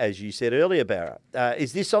 as you said earlier, Barra.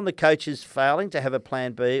 Is this on the coaches failing to have a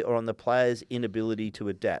plan B or on the players' inability to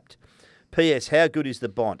adapt? P.S. How good is the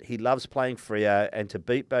Bont? He loves playing Freo, and to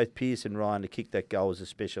beat both Pearce and Ryan to kick that goal was a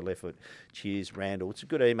special effort. Cheers, Randall. It's a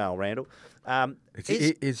good email, Randall.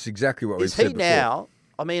 It's exactly what we've said before. Is he now...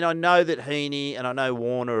 I mean, I know that Heaney and I know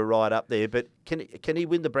Warner are right up there, but can he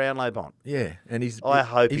win the Brownlow Bont? Yeah, and I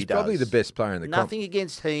hope he does. He's probably the best player in the comp. Nothing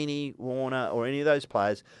against Heaney, Warner, or any of those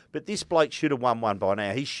players, but this bloke should have won one by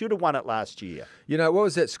now. He should have won it last year. You know, what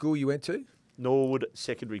was that school you went to? Norwood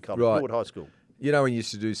Secondary College, right. Norwood High School. You know, when you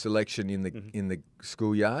used to do selection in the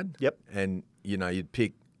schoolyard? Yep. And, you know, you'd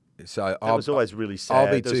pick... So that was always really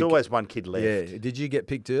sad. There was always one kid left. Yeah. Did you get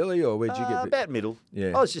picked early or where'd you get picked? About middle.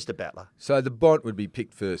 Yeah. I was just a battler. So the Bont would be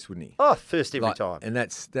picked first, wouldn't he? Oh, first every time. And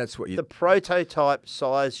that's what you... The prototype,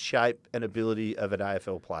 size, shape and ability of an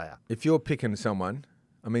AFL player. If you're picking someone,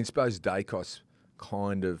 I mean, suppose Dacos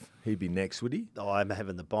he'd be next, would he? Oh, I'm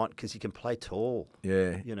having the Bont because he can play tall.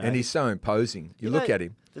 Yeah. You know, and he's so imposing. You look at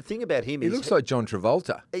him. The thing about him is... He looks like John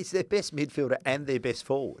Travolta. He's their best midfielder and their best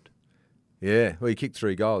forward. Yeah, well, he kicked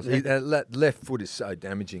 3 goals. Yeah. That left foot is so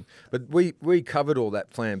damaging. But we covered all that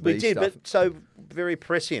plan B stuff. We did, but so very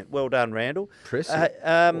prescient. Well done, Randall.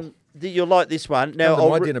 Prescient. You'll like this one. Now, Come to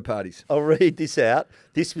my dinner parties. I'll read this out.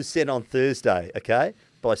 This was sent on Thursday, okay,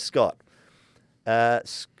 by Scott.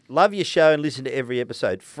 Love your show and listen to every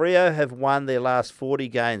episode. Freo have won their last 40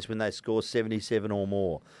 games when they score 77 or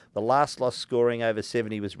more. The last loss scoring over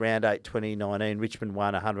 70 was round 8 2019. Richmond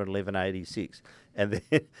won 111-86. And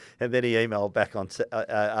then he emailed back on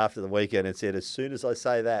after the weekend and said, as soon as I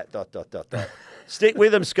say that, ... Stick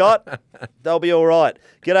with them, Scott. They'll be all right.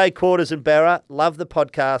 G'day, Quarters and Barra. Love the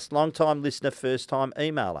podcast. Long-time listener, first-time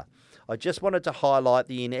emailer. I just wanted to highlight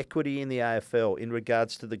the inequity in the AFL in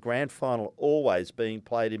regards to the grand final always being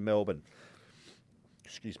played in Melbourne.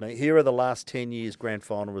 Excuse me. Here are the last 10 years' grand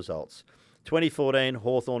final results. 2014,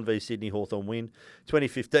 Hawthorn v Sydney, Hawthorn win.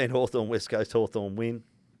 2015, Hawthorn, West Coast, Hawthorn win.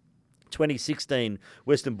 2016,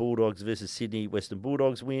 Western Bulldogs versus Sydney, Western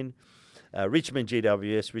Bulldogs win. Richmond,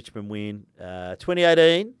 GWS, Richmond win.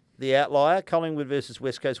 2018, the outlier, Collingwood versus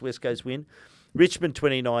West Coast win. Richmond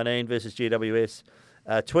 2019 versus GWS.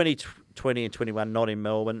 2020 and 21 not in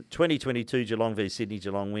Melbourne. 2022 Geelong v Sydney,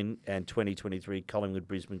 Geelong win. And 2023 Collingwood,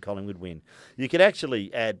 Brisbane, Collingwood win. You could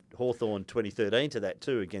actually add Hawthorn 2013 to that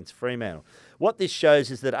too against Fremantle. What this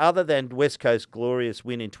shows is that other than West Coast's glorious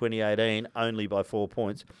win in 2018, only by 4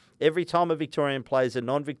 points, every time a Victorian plays a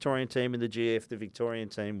non-Victorian team in the GF, the Victorian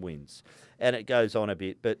team wins. And it goes on a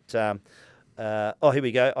bit, but... here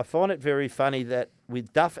we go. I find it very funny that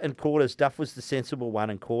with Duff and Quarters, Duff was the sensible one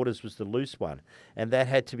and Quarters was the loose one. And that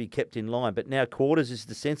had to be kept in line. But now Quarters is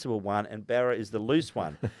the sensible one and Barra is the loose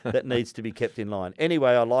one that needs to be kept in line.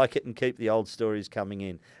 Anyway, I like it and keep the old stories coming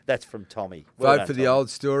in. That's from Tommy. Well Vote done, for Tommy. the old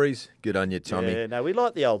stories. Good on you, Tommy. Yeah, no, we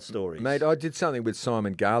like the old stories. Mate, I did something with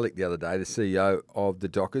Simon Garlick the other day, the CEO of the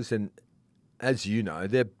Dockers. And as you know,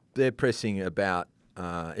 they're pressing about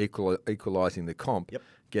equalising the comp. Yep.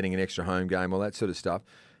 Getting an extra home game, all that sort of stuff.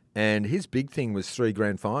 And his big thing was 3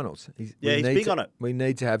 grand finals. He's big on it. We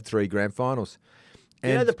need to have 3 grand finals.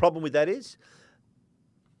 And you know the problem with that is?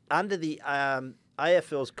 Under the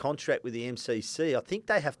AFL's contract with the MCC, I think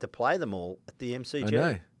they have to play them all at the MCG. I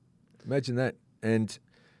know. Imagine that.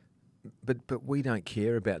 But we don't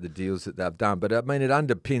care about the deals that they've done. But, I mean, it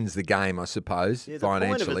underpins the game, I suppose, financially. The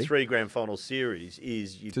point of a 3 grand final series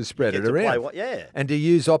is to spread it around. Yeah. And to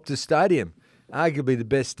use Optus Stadium. Arguably the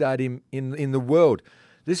best stadium in the world.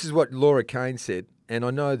 This is what Laura Kane said, and I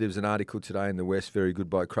know there was an article today in the West, very good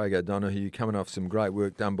by Craig O'Donoghue, coming off some great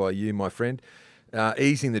work done by you, my friend,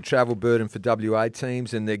 easing the travel burden for WA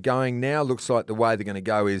teams, and they're going now, looks like the way they're going to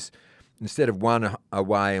go is, instead of 1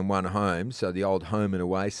 away and 1 home, so the old home and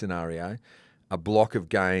away scenario, a block of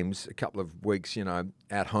games, a couple of weeks,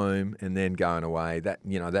 at home and then going away,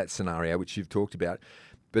 that scenario which you've talked about.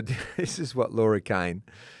 But this is what Laura Kane...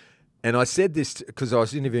 And I said this because I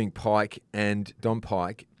was interviewing Pike and Don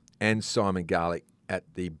Pike and Simon Garlick at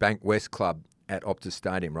the Bank West Club at Optus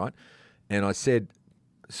Stadium, right? And I said,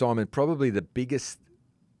 Simon, probably the biggest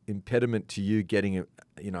impediment to you getting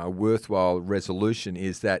a worthwhile resolution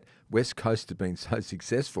is that West Coast have been so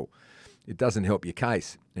successful. It doesn't help your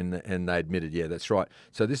case. And they admitted, yeah, that's right.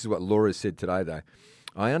 So this is what Laura said today, though.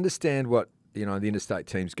 I understand what the interstate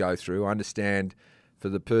teams go through. I understand for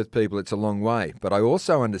the Perth people it's a long way. But I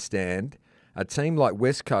also understand a team like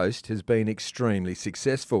West Coast has been extremely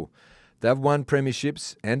successful. They've won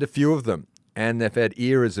premierships, and a few of them. And they've had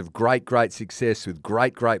eras of great, great success with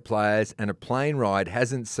great, great players, and a plane ride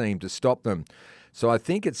hasn't seemed to stop them. So I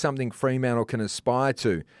think it's something Fremantle can aspire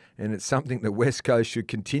to, and it's something that West Coast should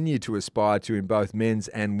continue to aspire to in both men's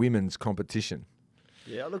and women's competition.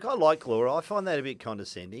 Yeah, look, I like Laura. I find that a bit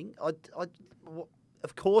condescending.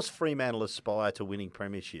 Of course, Fremantle aspire to winning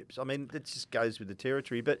premierships. I mean, it just goes with the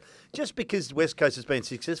territory. But just because West Coast has been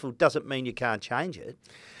successful doesn't mean you can't change it.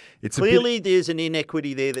 Clearly, there's an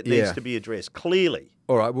inequity there that needs to be addressed. Clearly.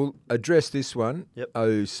 All right, we'll address this one. Yep.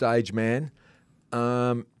 Oh, Sage Man.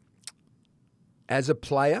 As a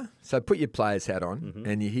player, so put your player's hat on,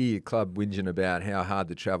 and you hear your club whinging about how hard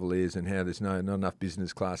the travel is and how there's not enough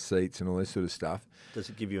business class seats and all this sort of stuff. Does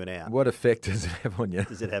it give you an out? What effect does it have on you?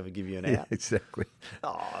 Does it give you an out? Yeah, exactly.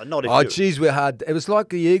 Oh, not if Oh, geez, we're hard. It was like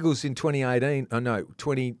the Eagles in 2018. Oh, no,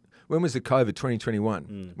 when was the COVID?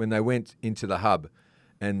 2021, when they went into the hub.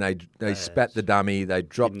 And they spat the dummy, they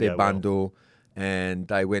dropped their bundle, and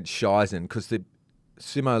they went shizing because the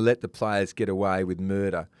Simo let the players get away with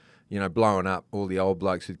murder, blowing up all the old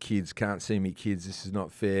blokes with kids, can't see me kids, this is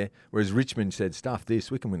not fair. Whereas Richmond said, stuff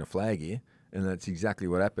this, we can win a flag here. And that's exactly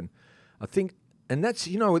what happened. I think, and that's,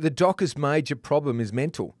 the Dockers' major problem is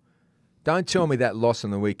mental. Don't tell me that loss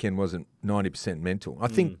on the weekend wasn't 90% mental. I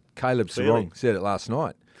think Caleb Sarong said it last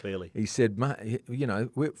night. Clearly. He said,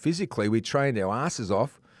 physically we trained our asses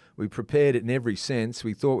off. We prepared it in every sense.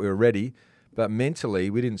 We thought we were ready, but mentally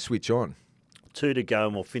we didn't switch on. 2 to go,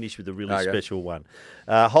 and we'll finish with a really special one.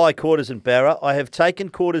 Hi, Quarters and Barra. I have taken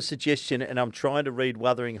Quarters' suggestion, and I'm trying to read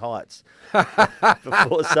Wuthering Heights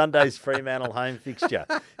before Sunday's Fremantle home fixture.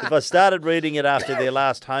 If I started reading it after their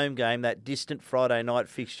last home game, that distant Friday night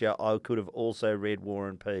fixture, I could have also read War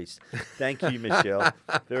and Peace. Thank you, Michelle.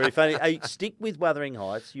 Very funny. Hey, stick with Wuthering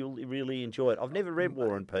Heights. You'll really enjoy it. I've never read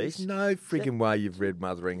War and Peace. There's no freaking way you've read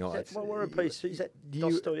Wuthering Heights. War and Peace. Is that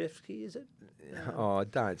Dostoevsky, is it? Oh,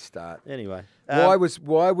 don't start. Anyway. Why was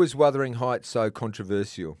Wuthering Heights so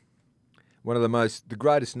controversial? One of the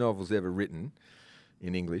greatest novels ever written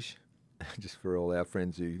in English, just for all our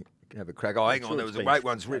friends who have a crack. Oh, hang on, there was a great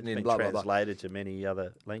one's written in blah, blah, blah. Translated to many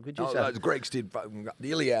other languages. Oh, those Greeks did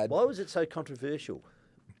the Iliad. Why was it so controversial?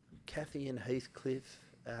 Kathy and Heathcliff,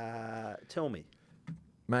 tell me.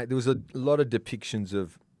 Mate, there was a lot of depictions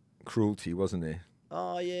of cruelty, wasn't there?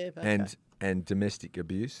 Oh, yeah. Okay. And domestic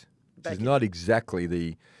abuse. Which is not exactly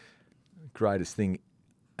the greatest thing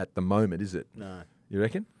at the moment, is it? No. You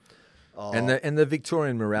reckon? Oh. And the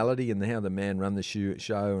Victorian morality and how the man run the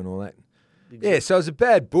show and all that. Exactly. Yeah, so it's a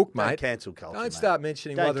bad book, mate. Don't cancel culture. Don't start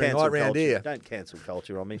mentioning Wuthering Heights around here. Don't cancel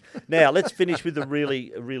culture on me. Now, let's finish with a really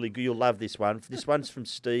good. You'll love this one. This one's from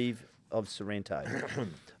Steve of Sorrento.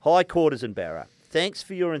 Hi, Quarters and Barra. Thanks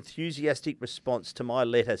for your enthusiastic response to my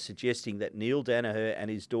letter suggesting that Neil Danaher and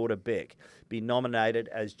his daughter Beck be nominated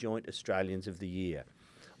as Joint Australians of the Year.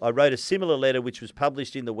 I wrote a similar letter which was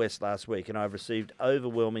published in the West last week, and I've received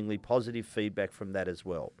overwhelmingly positive feedback from that as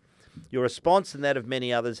well. Your response and that of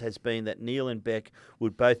many others has been that Neil and Beck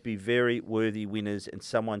would both be very worthy winners and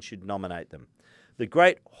someone should nominate them. The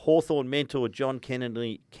great Hawthorn mentor John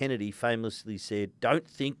Kennedy famously said, "Don't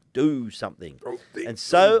think, do something." And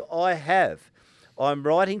so I have. I'm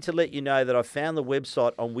writing to let you know that I've found the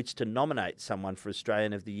website on which to nominate someone for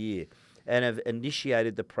Australian of the Year and have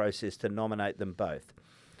initiated the process to nominate them both.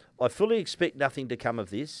 I fully expect nothing to come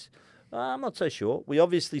of this. I'm not so sure. We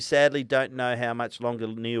obviously sadly don't know how much longer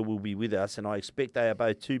Neil will be with us, and I expect they are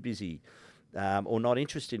both too busy or not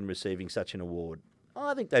interested in receiving such an award.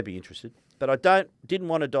 I think they'd be interested, but I didn't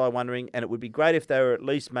want to die wondering, and it would be great if they were at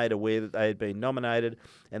least made aware that they had been nominated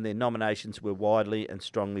and their nominations were widely and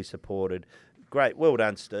strongly supported. Great. Well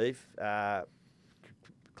done, Steve. Clap,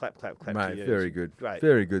 clap, clap. Mate, to you. very good. Great.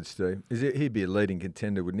 Very good, Steve. He'd be a leading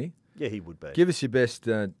contender, wouldn't he? Yeah, he would be. Give us your best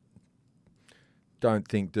don't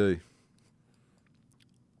think, do.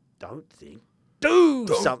 Don't think. Do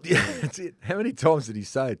something. Yeah, that's it. How many times did he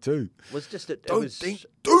say it too? Was just Don't think,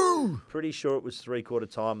 do. Pretty sure it was three-quarter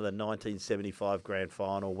time of the 1975 grand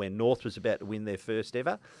final when North was about to win their first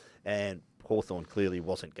ever, and Hawthorn clearly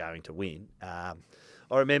wasn't going to win. I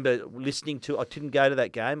remember listening to. I didn't go to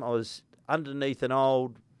that game. I was underneath an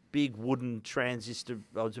old big wooden transistor.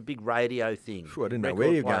 Oh, it was a big radio thing. I didn't know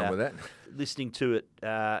where you're going with that. Listening to it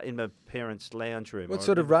in my parents' lounge room. What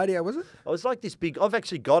sort of radio was it? It was like this big. I've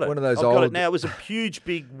actually got it. One of those I've old. got it now. It was a huge,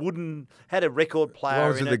 big wooden. Had a record player.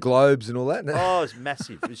 Ones in with the it. globes and all that. Oh, it was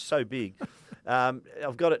massive. It was so big.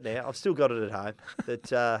 I've got it now. I've still got it at home.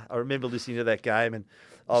 But I remember listening to that game and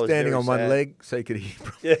I was standing very on one sad. leg so you could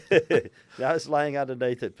hear. Yeah, no, I was laying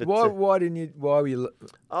underneath it. But Why didn't you? Why were you?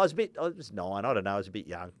 I was 9. I don't know. I was a bit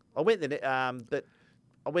young. I went but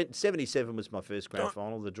I went. 77 was my first grand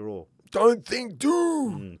final. The draw. Don't think,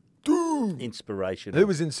 do. Inspiration. Who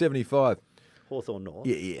was in 75? Hawthorn North.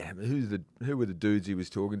 Yeah. Who were the dudes he was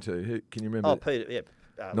talking to? Can you remember? Oh, Peter. Yeah.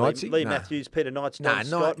 Knightsey? Lee No. Matthews, Peter Knights, No, Don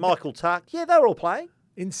Scott, Michael Tuck. Yeah, they were all playing.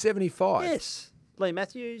 In 75. Yes. Lee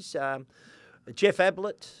Matthews, Jeff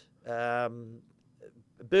Ablett,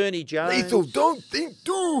 Bernie Jones. Lethal, don't think,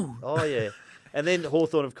 do. Oh, yeah. And then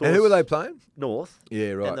Hawthorn, of course. And who were they playing? North.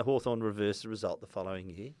 Yeah, right. And the Hawthorn reversed the result the following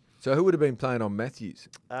year. So who would have been playing on Matthews?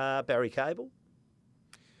 Barry Cable.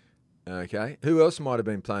 Okay. Who else might have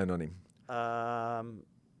been playing on him?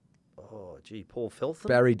 Paul Feltham.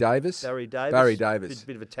 Barry Davis. Barry Davis. Barry Davis.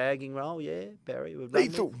 Bit of a tagging role, yeah. Barry. would run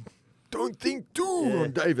Lethal, with. don't think, do Yeah.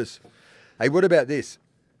 on Davis. Hey, what about this?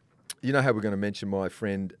 You know how we're going to mention my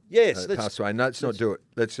friend Yes, passed away? No, let's not do it.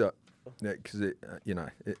 Let's because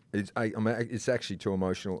it's actually too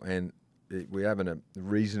emotional, and we're having a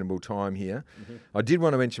reasonable time here. Mm-hmm. I did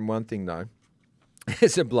want to mention one thing though.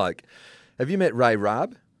 As a bloke, have you met Ray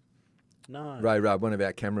Raab? No. Ray Raab, one of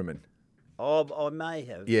our cameramen. I may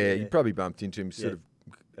have. Yeah, you probably bumped into him sort of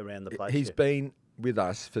around the place. He's been with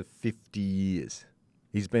us for 50 years.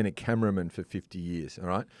 He's been a cameraman for 50 years, all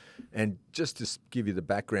right? And just to give you the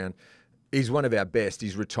background, he's one of our best.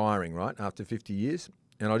 He's retiring, right, after 50 years.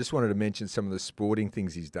 And I just wanted to mention some of the sporting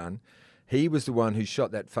things he's done. He was the one who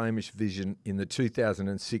shot that famous vision in the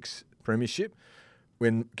 2006 Premiership.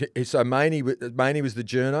 So Maney was the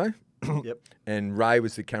journo, Yep. and Ray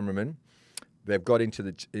was the cameraman. They've got into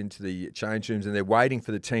the change rooms and they're waiting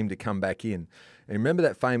for the team to come back in. And remember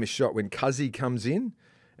that famous shot when Cuzzy comes in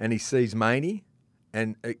and he sees Maney,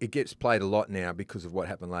 and it gets played a lot now because of what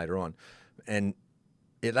happened later on. And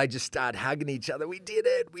they just start hugging each other. We did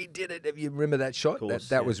it. If you remember that shot, course,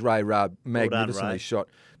 that was Ray Raab, magnificently Ray. shot.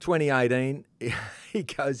 2018, he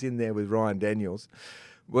goes in there with Ryan Daniels.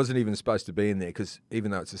 Wasn't even supposed to be in there because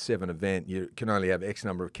even though it's a 7 event, you can only have X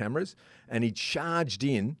number of cameras. And he charged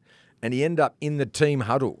in, and he ended up in the team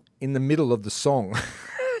huddle in the middle of the song.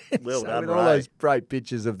 Well done, with Ray. all those great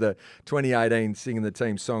pictures of the 2018 singing the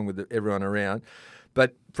team song with everyone around.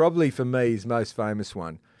 But probably for me, his most famous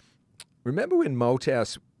one. Remember when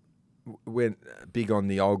Malthouse went big on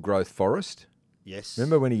the old growth forest? Yes.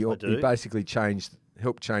 Remember when he I do. basically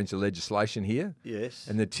helped change the legislation here? Yes.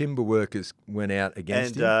 And the timber workers went out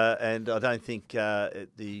against him. And I don't think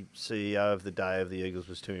the CEO of the day of the Eagles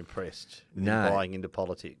was too impressed with him buying into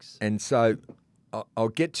politics. And so I'll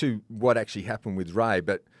get to what actually happened with Ray,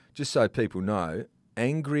 but just so people know,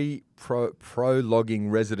 angry pro-logging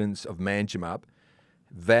residents of Manjimup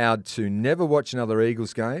vowed to never watch another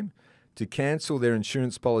Eagles game, to cancel their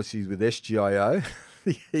insurance policies with SGIO,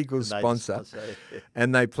 the Eagles sponsor,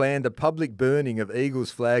 and they planned a public burning of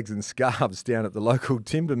Eagles flags and scarves down at the local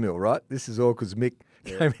timber mill, right? This is all because Mick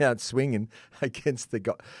came out swinging against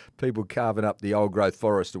the people carving up the old growth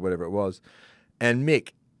forest or whatever it was. And Mick,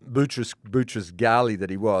 Buttress Garley that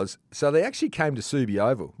he was, so they actually came to Subi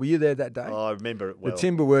Oval. Were you there that day? Oh, I remember it well. The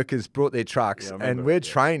timber workers brought their trucks, and we're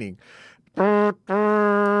training. In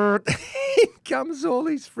comes all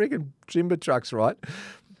these friggin' timber trucks, right?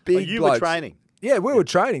 Big you blokes. were training? Yeah, we were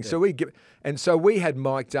training. So we had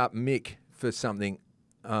mic'd up Mick for something.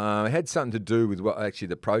 It had something to do with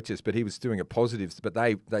the protest, but he was doing a positives. But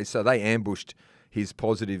they ambushed his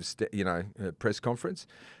positives, press conference.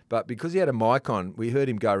 But because he had a mic on, we heard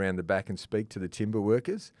him go around the back and speak to the timber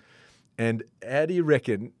workers. And how do you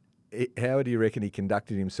reckon he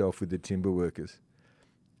conducted himself with the timber workers?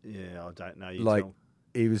 Yeah, I don't know.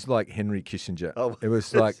 He was like Henry Kissinger. Oh, it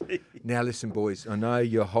was like, now listen, boys, I know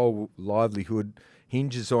your whole livelihood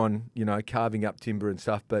hinges on, carving up timber and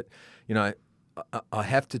stuff, but, I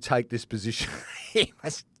have to take this position. He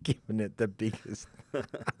was giving it the biggest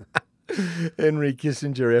Henry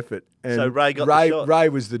Kissinger effort. And so Ray got the shot. Ray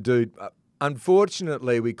was the dude.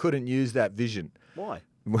 Unfortunately, we couldn't use that vision. Why?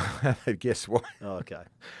 Guess why? Oh, okay.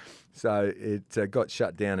 So it got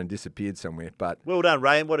shut down and disappeared somewhere. But well done,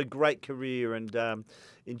 Ray, and what a great career, and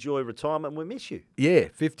enjoy retirement. We miss you. Yeah,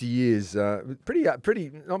 50 years.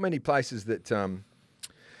 Pretty. Not many places that.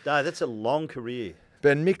 No, that's a long career.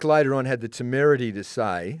 But Mick later on had the temerity to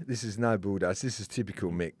say, "This is no bulldust. This is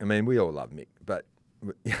typical Mick." I mean, we all love Mick, but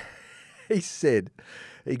he said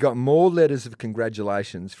he got more letters of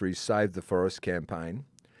congratulations for his Save the Forest campaign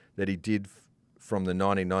that he did from the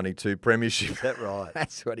 1992 Premiership. Is that right?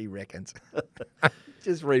 That's what he reckons.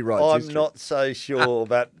 Just rewrite I'm history. not so sure,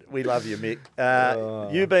 but we love you, Mick.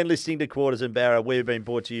 You've been listening to Quarters and Barra. We've been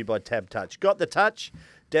brought to you by Tab Touch. Got the touch?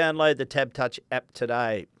 Download the Tab Touch app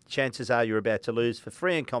today. Chances are you're about to lose. For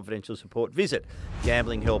free and confidential support, visit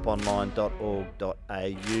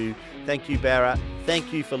gamblinghelponline.org.au. Thank you, Barra.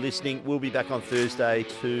 Thank you for listening. We'll be back on Thursday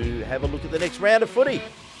to have a look at the next round of footy.